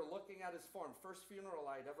remember looking at his form, first funeral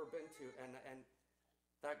I'd ever been to, and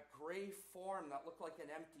that gray form that looked like an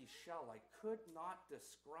empty shell. I could not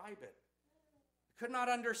describe it. I could not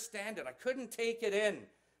understand it. I couldn't take it in.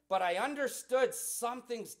 But I understood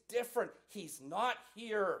something's different. He's not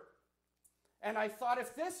here. And I thought,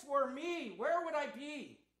 if this were me, where would I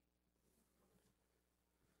be?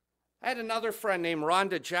 I had another friend named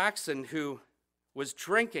Rhonda Jackson who was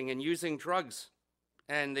drinking and using drugs.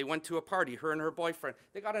 And they went to a party, her and her boyfriend.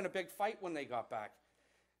 They got in a big fight when they got back.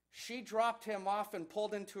 She dropped him off and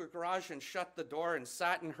pulled into a garage and shut the door and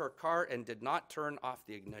sat in her car and did not turn off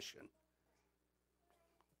the ignition.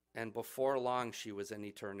 And before long, she was in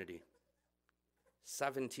eternity.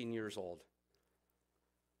 17 years old.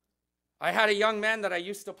 I had a young man that I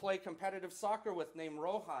used to play competitive soccer with named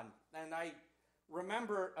Rohan. And I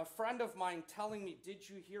remember a friend of mine telling me, "Did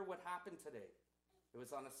you hear what happened today?" It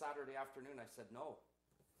was on a Saturday afternoon. I said, "No."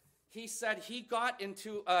 He said he got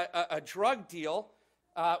into a drug deal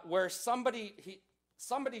where somebody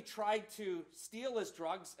tried to steal his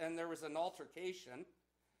drugs, and there was an altercation,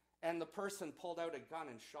 and the person pulled out a gun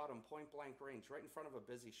and shot him point blank range right in front of a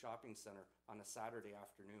busy shopping center on a Saturday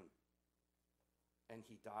afternoon. And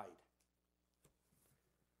he died.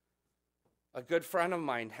 A good friend of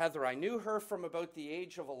mine, Heather, I knew her from about the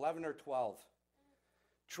age of 11 or 12.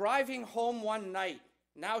 Driving home one night,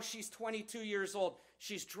 now she's 22 years old.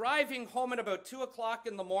 She's driving home at about 2 o'clock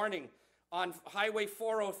in the morning on Highway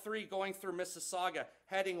 403 going through Mississauga,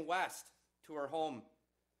 heading west to her home.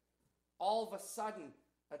 All of a sudden,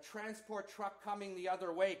 a transport truck coming the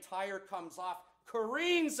other way, tire comes off,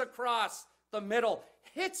 careens across the middle,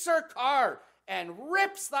 hits her car, and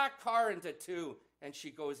rips that car into two, and she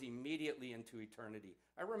goes immediately into eternity.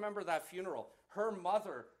 I remember that funeral. Her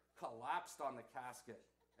mother collapsed on the casket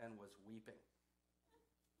and was weeping.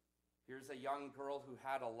 Here's a young girl who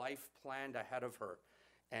had a life planned ahead of her,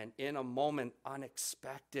 and in a moment,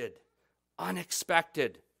 unexpected,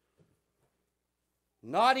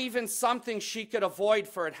 not even something she could avoid,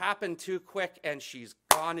 for it happened too quick, and she's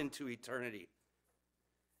gone into eternity.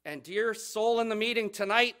 And dear soul in the meeting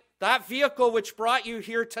tonight, that vehicle which brought you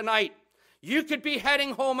here tonight, you could be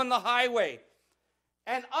heading home on the highway,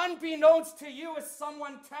 and unbeknownst to you is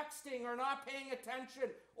someone texting or not paying attention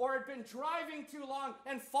or had been driving too long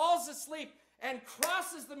and falls asleep and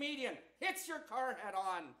crosses the median, hits your car head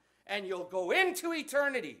on, and you'll go into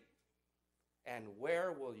eternity. And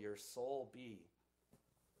where will your soul be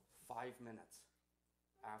 5 minutes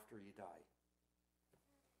after you die?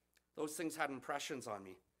 Those things had impressions on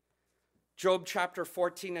me. Job chapter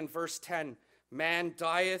 14 and verse 10, man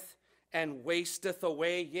dieth and wasteth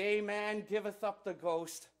away, yea, man giveth up the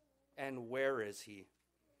ghost, and where is he?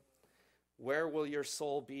 Where will your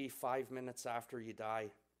soul be 5 minutes after you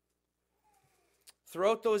die?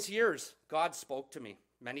 Throughout those years, God spoke to me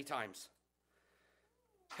many times.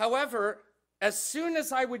 However, as soon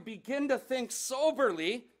as I would begin to think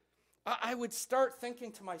soberly, I would start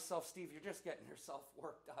thinking to myself, Steve, you're just getting yourself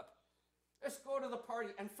worked up. Just go to the party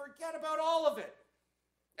and forget about all of it.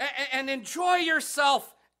 And enjoy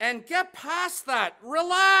yourself and get past that.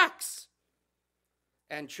 Relax.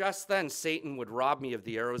 And just then, Satan would rob me of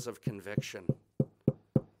the arrows of conviction.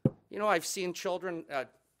 You know, I've seen children,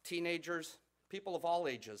 teenagers, people of all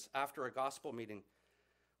ages, after a gospel meeting,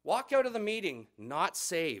 walk out of the meeting not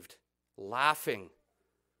saved, laughing,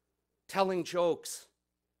 telling jokes,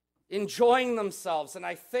 enjoying themselves. And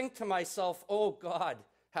I think to myself, oh God,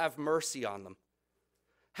 have mercy on them.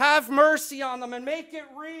 Have mercy on them and make it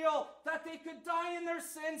real that they could die in their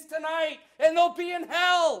sins tonight and they'll be in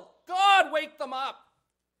hell. God, wake them up.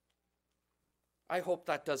 I hope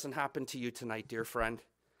that doesn't happen to you tonight, dear friend.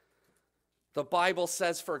 The Bible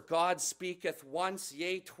says, "For God speaketh once,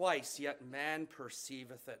 yea, twice, yet man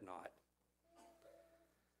perceiveth it not."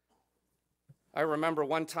 I remember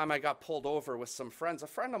one time I got pulled over with some friends. A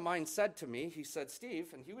friend of mine said to me, he said,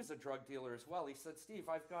 "Steve," and he was a drug dealer as well, he said, "Steve,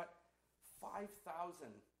 I've got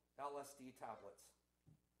 5,000 LSD tablets.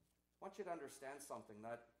 I want you to understand something,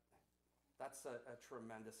 that's a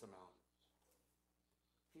tremendous amount."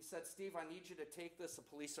 He said, "Steve, I need you to take this. The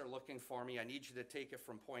police are looking for me. I need you to take it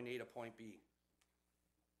from point A to point B."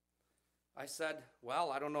 I said,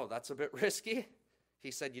 "Well, I don't know. That's a bit risky." He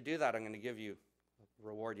said, "You do that, I'm going to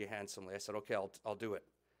reward you handsomely." I said, "Okay, I'll do it."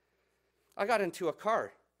 I got into a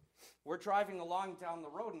car. We're driving along down the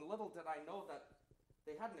road, and little did I know that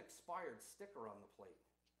they had an expired sticker on the plate.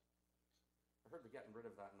 I heard they're getting rid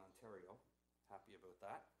of that in Ontario. Happy about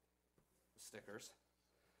that. The stickers.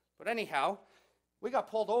 But anyhow, we got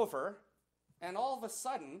pulled over, and all of a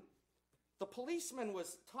sudden, the policeman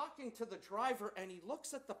was talking to the driver, and he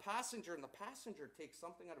looks at the passenger, and the passenger takes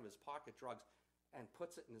something out of his pocket, drugs, and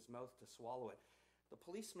puts it in his mouth to swallow it. The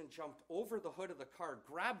policeman jumped over the hood of the car,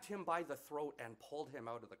 grabbed him by the throat, and pulled him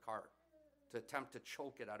out of the car to attempt to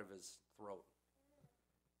choke it out of his throat.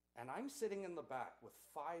 And I'm sitting in the back with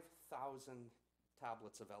 5,000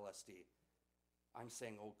 tablets of LSD. I'm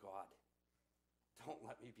saying, "Oh God, don't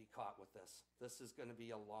let me be caught with this. This is going to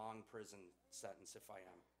be a long prison sentence if I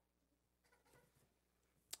am."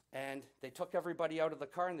 And they took everybody out of the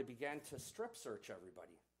car and they began to strip search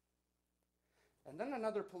everybody. And then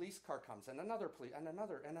another police car comes, and another police, and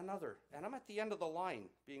another, and another. And I'm at the end of the line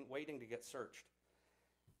waiting to get searched.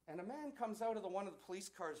 And a man comes out of one of the police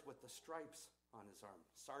cars with the stripes on his arm,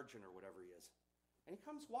 sergeant or whatever he is. And he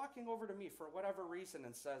comes walking over to me for whatever reason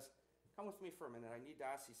and says, "Come with me for a minute, I need to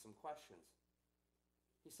ask you some questions."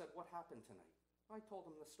 He said, "What happened tonight?" I told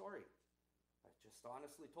him the story. I just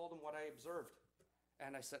honestly told him what I observed.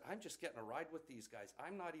 And I said, "I'm just getting a ride with these guys.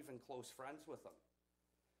 I'm not even close friends with them."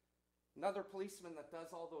 Another policeman that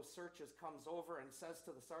does all those searches comes over and says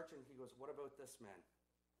to the sergeant, he goes, "What about this man?"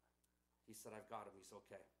 He said, "I've got him, he's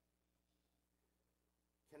okay."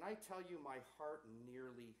 Can I tell you, my heart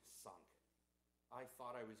nearly sunk. I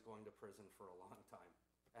thought I was going to prison for a long time,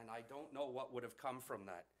 and I don't know what would have come from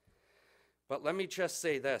that. But let me just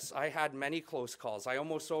say this, I had many close calls. I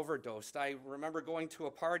almost overdosed. I remember going to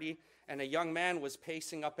a party, and a young man was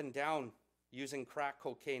pacing up and down using crack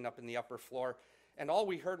cocaine up in the upper floor, and all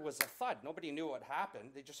we heard was a thud. Nobody knew what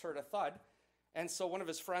happened. They just heard a thud. And so one of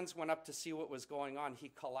his friends went up to see what was going on. He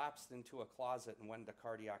collapsed into a closet and went into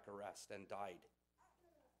cardiac arrest and died.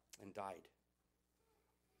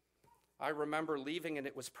 I remember leaving, and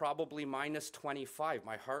it was probably minus 25.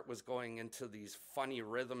 My heart was going into these funny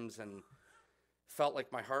rhythms and felt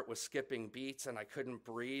like my heart was skipping beats, and I couldn't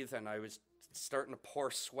breathe, and I was starting to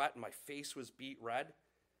pour sweat, and my face was beet red.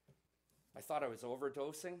 I thought I was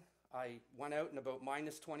overdosing. I went out in about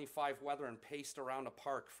minus 25 weather and paced around a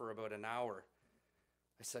park for about an hour.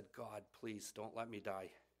 I said, "God, please don't let me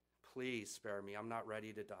die. Please spare me. I'm not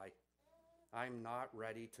ready to die. I'm not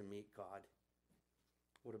ready to meet God."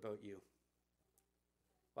 What about you?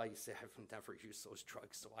 Well, you say, "I've never used those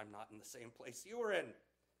drugs, so I'm not in the same place you were in."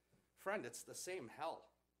 Friend, it's the same hell,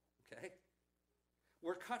 okay?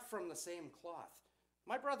 We're cut from the same cloth.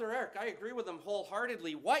 My brother Eric, I agree with him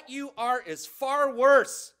wholeheartedly. What you are is far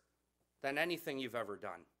worse than anything you've ever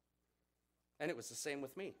done. And it was the same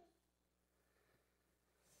with me.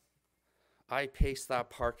 I paced that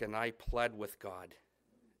park and I pled with God,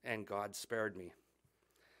 and God spared me.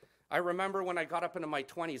 I remember when I got up into my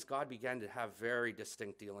 20s, God began to have very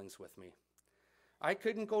distinct dealings with me. I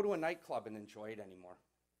couldn't go to a nightclub and enjoy it anymore.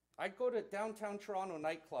 I'd go to downtown Toronto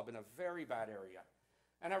nightclub in a very bad area.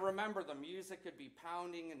 And I remember the music would be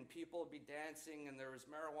pounding and people would be dancing and there was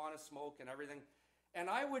marijuana smoke and everything. And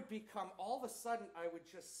I would become, all of a sudden, I would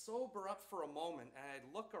just sober up for a moment and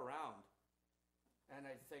I'd look around and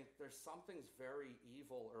I'd think there's something's very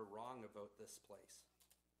evil or wrong about this place.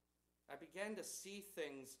 I began to see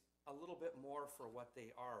things a little bit more for what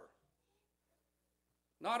they are.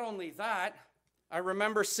 Not only that, I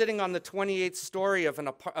remember sitting on the 28th story of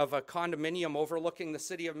a condominium overlooking the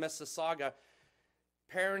city of Mississauga.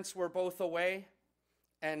 Parents were both away,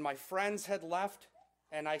 and my friends had left,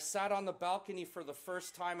 and I sat on the balcony for the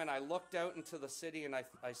first time, and I looked out into the city, and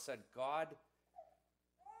I said, "God,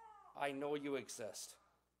 I know you exist.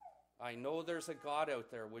 I know there's a God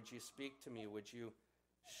out there. Would you speak to me? Would you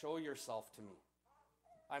show yourself to me?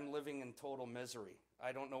 I'm living in total misery.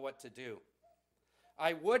 I don't know what to do."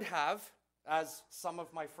 I would have, as some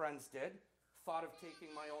of my friends did, thought of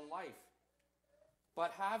taking my own life.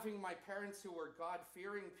 But having my parents who were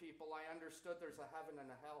God-fearing people, I understood there's a heaven and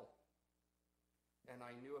a hell. and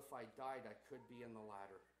I knew if I died, I could be in the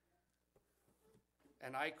ladder.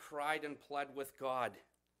 And I cried and pled with God.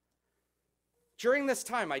 During this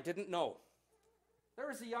time, I didn't know. There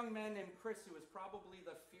was a young man named Chris who was probably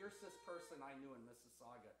the fiercest person I knew in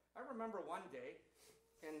Mississauga. I remember one day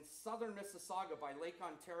in southern Mississauga by Lake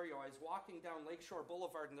Ontario, I was walking down Lakeshore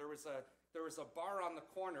Boulevard, and there was a bar on the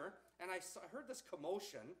corner, and I heard this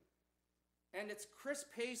commotion. And it's Chris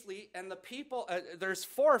Paisley and the people, there's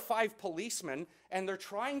 4 or 5 policemen, and they're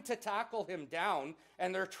trying to tackle him down,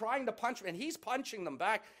 and they're trying to punch him, and he's punching them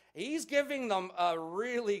back. He's giving them a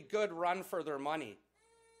really good run for their money.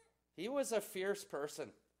 He was a fierce person.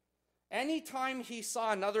 Anytime he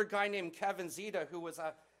saw another guy named Kevin Zeta, who was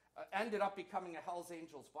ended up becoming a Hells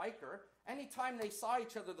Angels biker, anytime they saw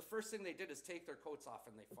each other, the first thing they did is take their coats off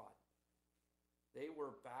and they fought. They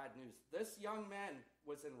were bad news. This young man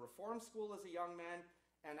was in reform school as a young man,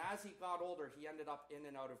 and as he got older, he ended up in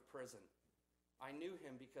and out of prison. I knew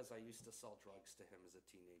him because I used to sell drugs to him as a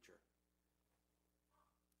teenager.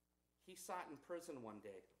 He sat in prison one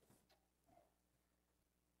day.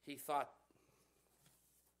 He thought,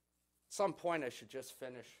 at some point I should just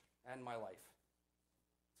end my life.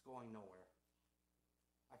 It's going nowhere.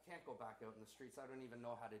 I can't go back out in the streets. I don't even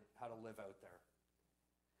know how to live out there.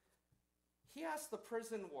 He asked the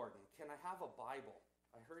prison warden, can I have a Bible?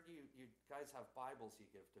 I heard you guys have Bibles you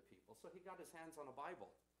give to people. So he got his hands on a Bible.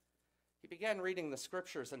 He began reading the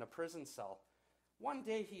scriptures in a prison cell. One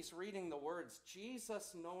day he's reading the words,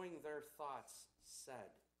 Jesus, knowing their thoughts,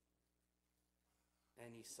 said.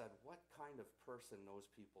 And he said, what kind of person knows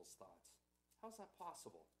people's thoughts? How's that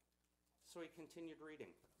possible? So he continued reading.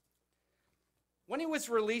 When he was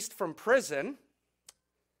released from prison,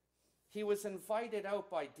 he was invited out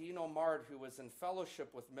by Dean Omard, who was in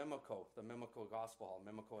fellowship with Mimico, the Mimico Gospel Hall,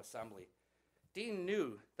 Mimico Assembly. Dean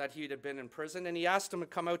knew that he had been in prison, and he asked him to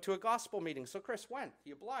come out to a gospel meeting. So Chris went.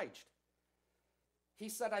 He obliged. He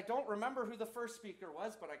said, I don't remember who the first speaker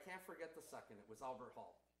was, but I can't forget the second. It was Albert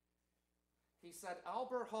Hall. He said,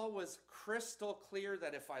 Albert Hall was crystal clear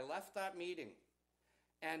that if I left that meeting,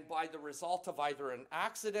 and by the result of either an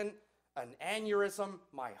accident, an aneurysm,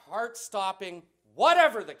 my heart stopping,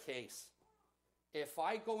 whatever the case, if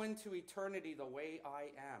I go into eternity the way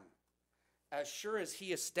I am, as sure as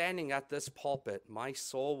he is standing at this pulpit, my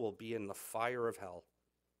soul will be in the fire of hell.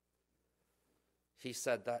 He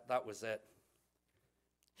said that was it.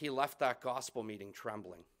 He left that gospel meeting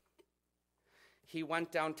trembling. He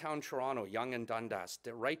went downtown Toronto, Yonge and Dundas,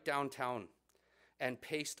 right downtown, and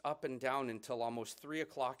paced up and down until almost 3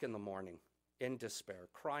 o'clock in the morning in despair,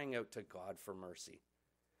 crying out to God for mercy.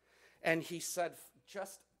 And he said,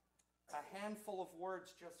 just a handful of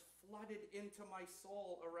words just flooded into my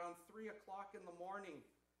soul around 3 o'clock in the morning.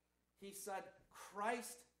 He said,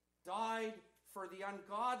 Christ died for the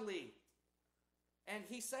ungodly. And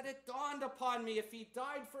he said, it dawned upon me, if he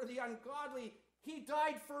died for the ungodly, he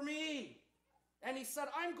died for me. And he said,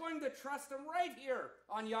 I'm going to trust him right here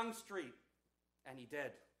on Yonge Street. And he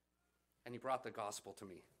did. And he brought the gospel to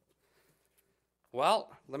me.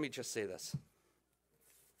 Well, let me just say this.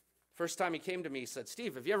 First time he came to me, he said,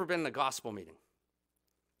 Steve, have you ever been in a gospel meeting?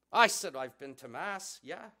 I said, I've been to Mass.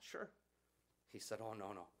 Yeah, sure. He said, oh,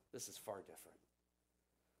 no, this is far different.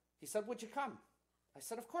 He said, would you come? I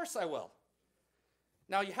said, of course I will.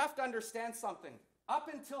 Now, you have to understand something. Up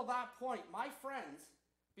until that point, my friends,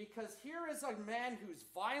 because here is a man who's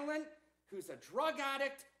violent, who's a drug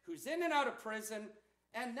addict, who's in and out of prison,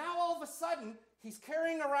 and now all of a sudden, he's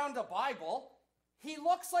carrying around a Bible. He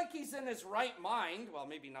looks like he's in his right mind. Well,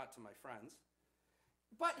 maybe not to my friends.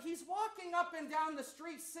 But he's walking up and down the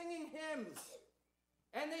street singing hymns.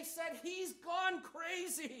 And they said, he's gone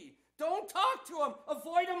crazy. Don't talk to him.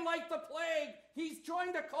 Avoid him like the plague. He's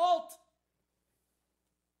joined a cult.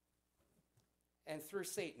 And through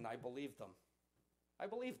Satan, I believed them.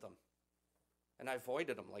 And I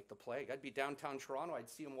avoided him like the plague. I'd be downtown Toronto. I'd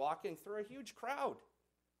see him walking through a huge crowd.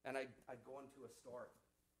 And I'd go into a store,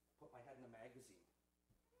 put my head in a magazine.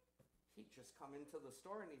 He'd just come into the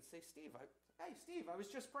store and he'd say, Steve, I was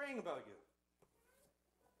just praying about you.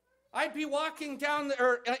 I'd be walking down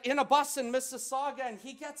there in a bus in Mississauga, and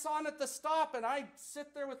he gets on at the stop, and I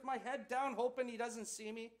sit there with my head down, hoping he doesn't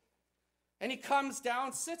see me. And he comes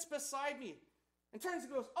down, sits beside me, and turns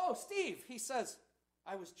and goes, oh, Steve, he says,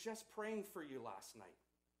 I was just praying for you last night.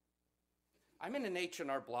 I'm in an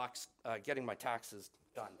H&R Blocks getting my taxes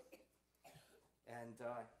done. And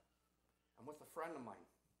I'm with a friend of mine.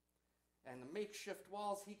 And the makeshift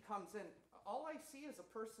walls, he comes in. All I see is a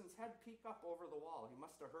person's head peek up over the wall. He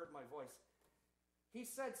must have heard my voice. He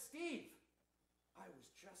said, Steve, I was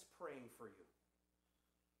just praying for you.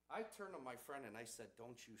 I turned to my friend and I said,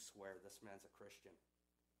 don't you swear this man's a Christian.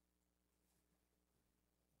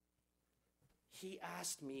 He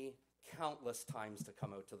asked me countless times to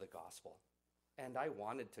come out to the gospel, and I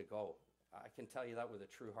wanted to go. I can tell you that with a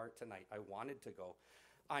true heart tonight. I wanted to go.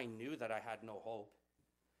 I knew that I had no hope,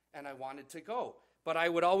 and I wanted to go. But I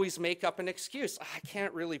would always make up an excuse. I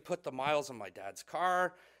can't really put the miles on my dad's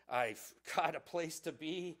car. I've got a place to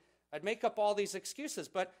be. I'd make up all these excuses,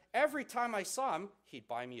 but every time I saw him, he'd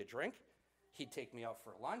buy me a drink. He'd take me out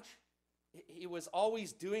for lunch. He was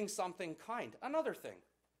always doing something kind. Another thing,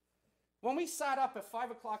 when we sat up at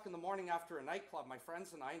 5 o'clock in the morning after a nightclub, my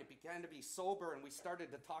friends and I, and it began to be sober, and we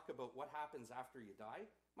started to talk about what happens after you die,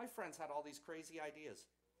 my friends had all these crazy ideas.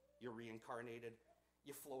 You're reincarnated.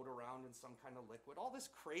 You float around in some kind of liquid. All this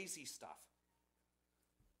crazy stuff.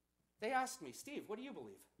 They asked me, Steve, what do you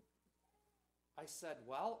believe? I said,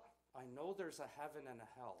 well, I know there's a heaven and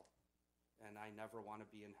a hell, and I never want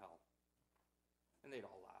to be in hell. And they'd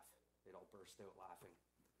all laugh. They'd all burst out laughing.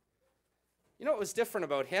 You know what was different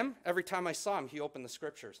about him? Every time I saw him, he opened the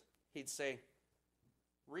scriptures. He'd say,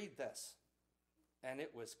 read this. And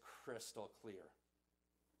it was crystal clear.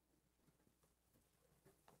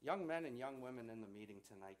 Young men and young women in the meeting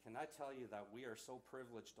tonight, can I tell you that we are so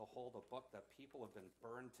privileged to hold a book that people have been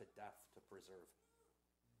burned to death to preserve?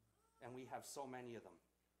 And we have so many of them.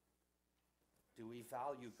 Do we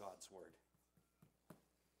value God's word?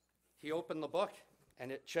 He opened the book,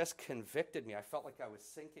 and it just convicted me. I felt like I was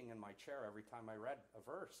sinking in my chair every time I read a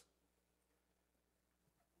verse.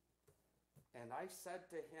 And I said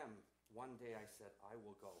to him, one day I said, I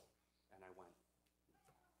will go. And I went.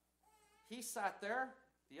 He sat there.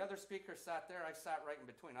 The other speaker sat there. I sat right in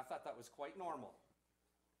between. I thought that was quite normal.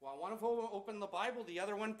 While one of them opened the Bible, the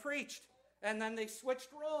other one preached. And then they switched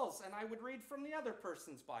roles, and I would read from the other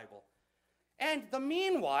person's Bible. And the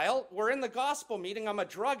meanwhile, we're in the gospel meeting. I'm a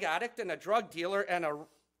drug addict and a drug dealer and a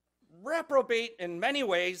reprobate in many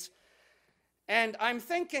ways. And I'm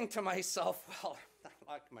thinking to myself, well,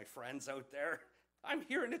 like my friends out there, I'm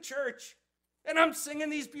here in a church, and I'm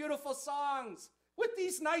singing these beautiful songs with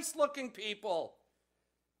these nice-looking people.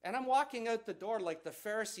 And I'm walking out the door like the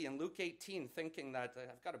Pharisee in Luke 18, thinking that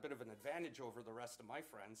I've got a bit of an advantage over the rest of my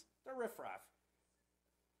friends. They're riffraff.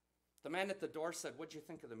 The man at the door said, what'd you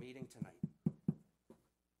think of the meeting tonight?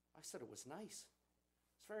 I said, it was nice.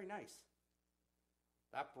 It's very nice.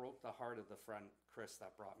 That broke the heart of the friend, Chris,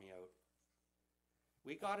 that brought me out.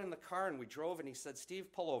 We got in the car and we drove, and he said,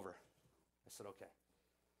 Steve, pull over. I said, okay.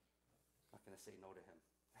 I'm not going to say no to him.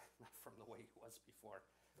 Not from the way he was before.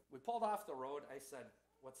 We pulled off the road. I said,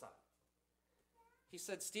 what's up? He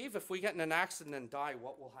said, Steve, if we get in an accident and die,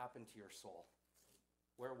 what will happen to your soul?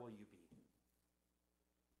 Where will you be?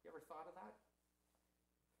 You ever thought of that?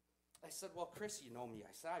 I said, well, Chris, you know me. I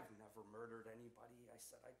said, I've never murdered anybody. I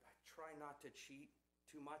said, I try not to cheat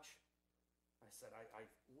too much. I said, I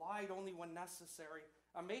lied only when necessary.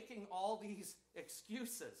 I'm making all these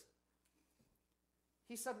excuses.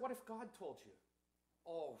 He said, what if God told you?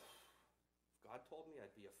 Oh, if God told me,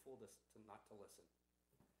 I'd be a fool not to listen.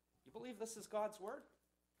 You believe this is God's word?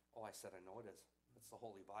 Oh, I said, I know it is. It's the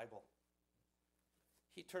Holy Bible.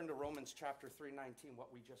 He turned to Romans chapter 3:19,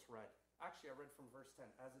 what we just read. Actually, I read from verse 10.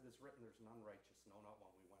 As it is written, there's none righteous, no, not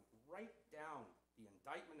one. We went right down the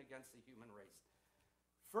indictment against the human race.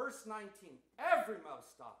 Verse 19, every mouth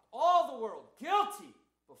stopped, all the world guilty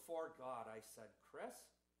before God. I said,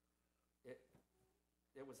 Chris,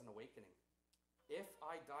 it was an awakening. If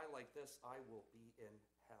I die like this, I will be in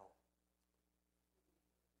hell.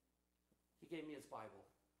 He gave me his Bible.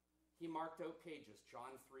 He marked out pages,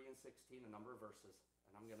 John 3 and 16, a number of verses.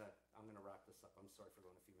 And I'm gonna wrap this up. I'm sorry for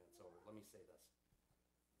going a few minutes over. Let me say this.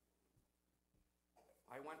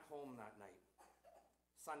 I went home that night,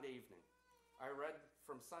 Sunday evening. I read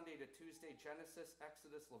from Sunday to Tuesday, Genesis,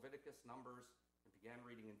 Exodus, Leviticus, Numbers, and began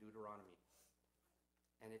reading in Deuteronomy.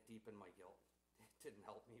 And it deepened my guilt. It didn't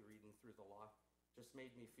help me reading through the law. Just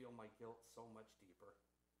made me feel my guilt so much deeper.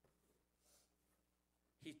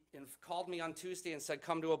 He called me on Tuesday and said,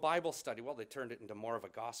 come to a Bible study. Well, they turned it into more of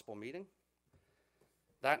a gospel meeting.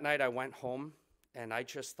 That night I went home, and I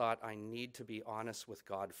just thought I need to be honest with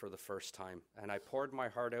God for the first time. And I poured my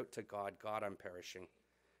heart out to God. God, I'm perishing.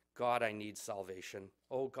 God, I need salvation.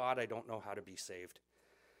 Oh, God, I don't know how to be saved.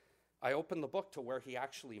 I opened the book to where he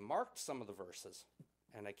actually marked some of the verses,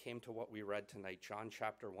 and I came to what we read tonight, John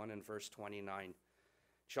chapter 1 and verse 29.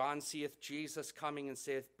 John seeth Jesus coming and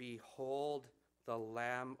saith, behold the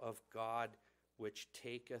Lamb of God, which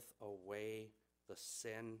taketh away the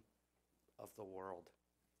sin of the world.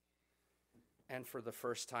 And for the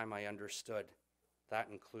first time I understood that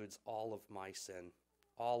includes all of my sin,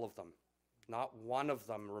 all of them. Not one of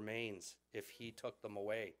them remains if he took them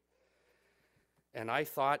away. And I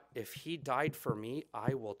thought, if he died for me,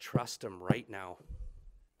 I will trust him right now.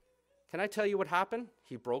 Can I tell you what happened?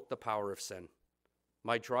 He broke the power of sin.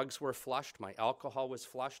 My drugs were flushed. My alcohol was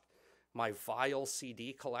flushed. My vile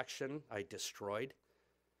CD collection I destroyed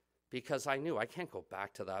because I knew I can't go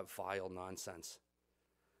back to that vile nonsense.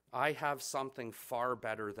 I have something far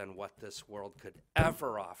better than what this world could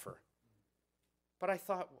ever offer. But I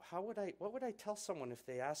thought, what would I tell someone if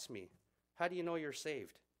they asked me, how do you know you're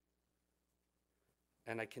saved?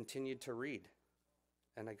 And I continued to read.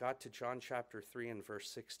 And I got to John chapter 3 and verse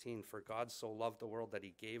 16. For God so loved the world that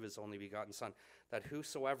he gave his only begotten Son, that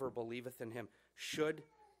whosoever believeth in him should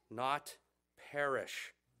not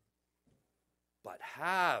perish, but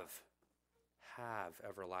have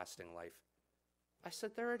everlasting life. I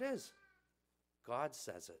said, there it is. God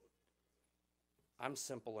says it. I'm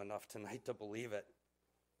simple enough tonight to believe it.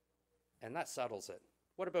 And that settles it.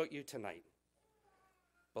 What about you tonight?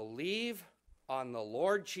 Believe on the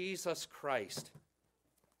Lord Jesus Christ,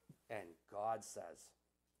 and God says,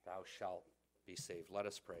 thou shalt be saved. Let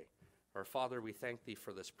us pray. Our Father, we thank thee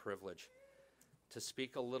for this privilege to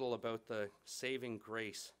speak a little about the saving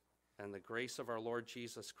grace and the grace of our Lord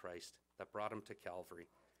Jesus Christ that brought him to Calvary.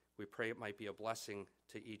 We pray it might be a blessing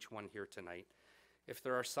to each one here tonight. If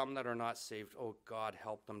there are some that are not saved, oh God,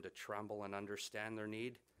 help them to tremble and understand their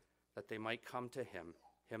need, that they might come to him.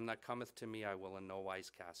 Him that cometh to me I will in no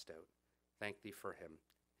wise cast out. Thank thee for him.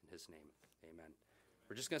 In his name, amen.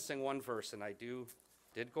 We're just going to sing one verse, and I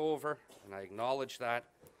did go over, and I acknowledge that.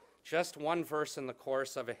 Just one verse in the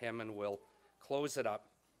chorus of a hymn, and we'll close it up.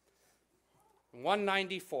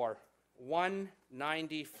 194.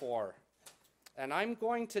 194. And I'm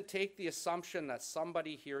going to take the assumption that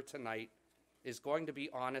somebody here tonight is going to be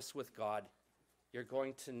honest with God. You're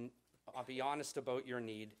going to be honest about your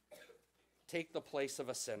need. Take the place of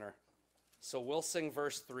a sinner. So we'll sing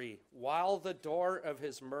verse 3. While the door of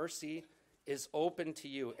his mercy is open to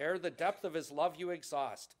you, ere the depth of his love you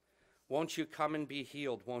exhaust, won't you come and be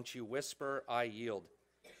healed? Won't you whisper, I yield?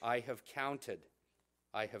 I have counted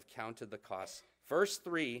the cost. Verse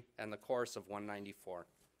 3 and the chorus of 194.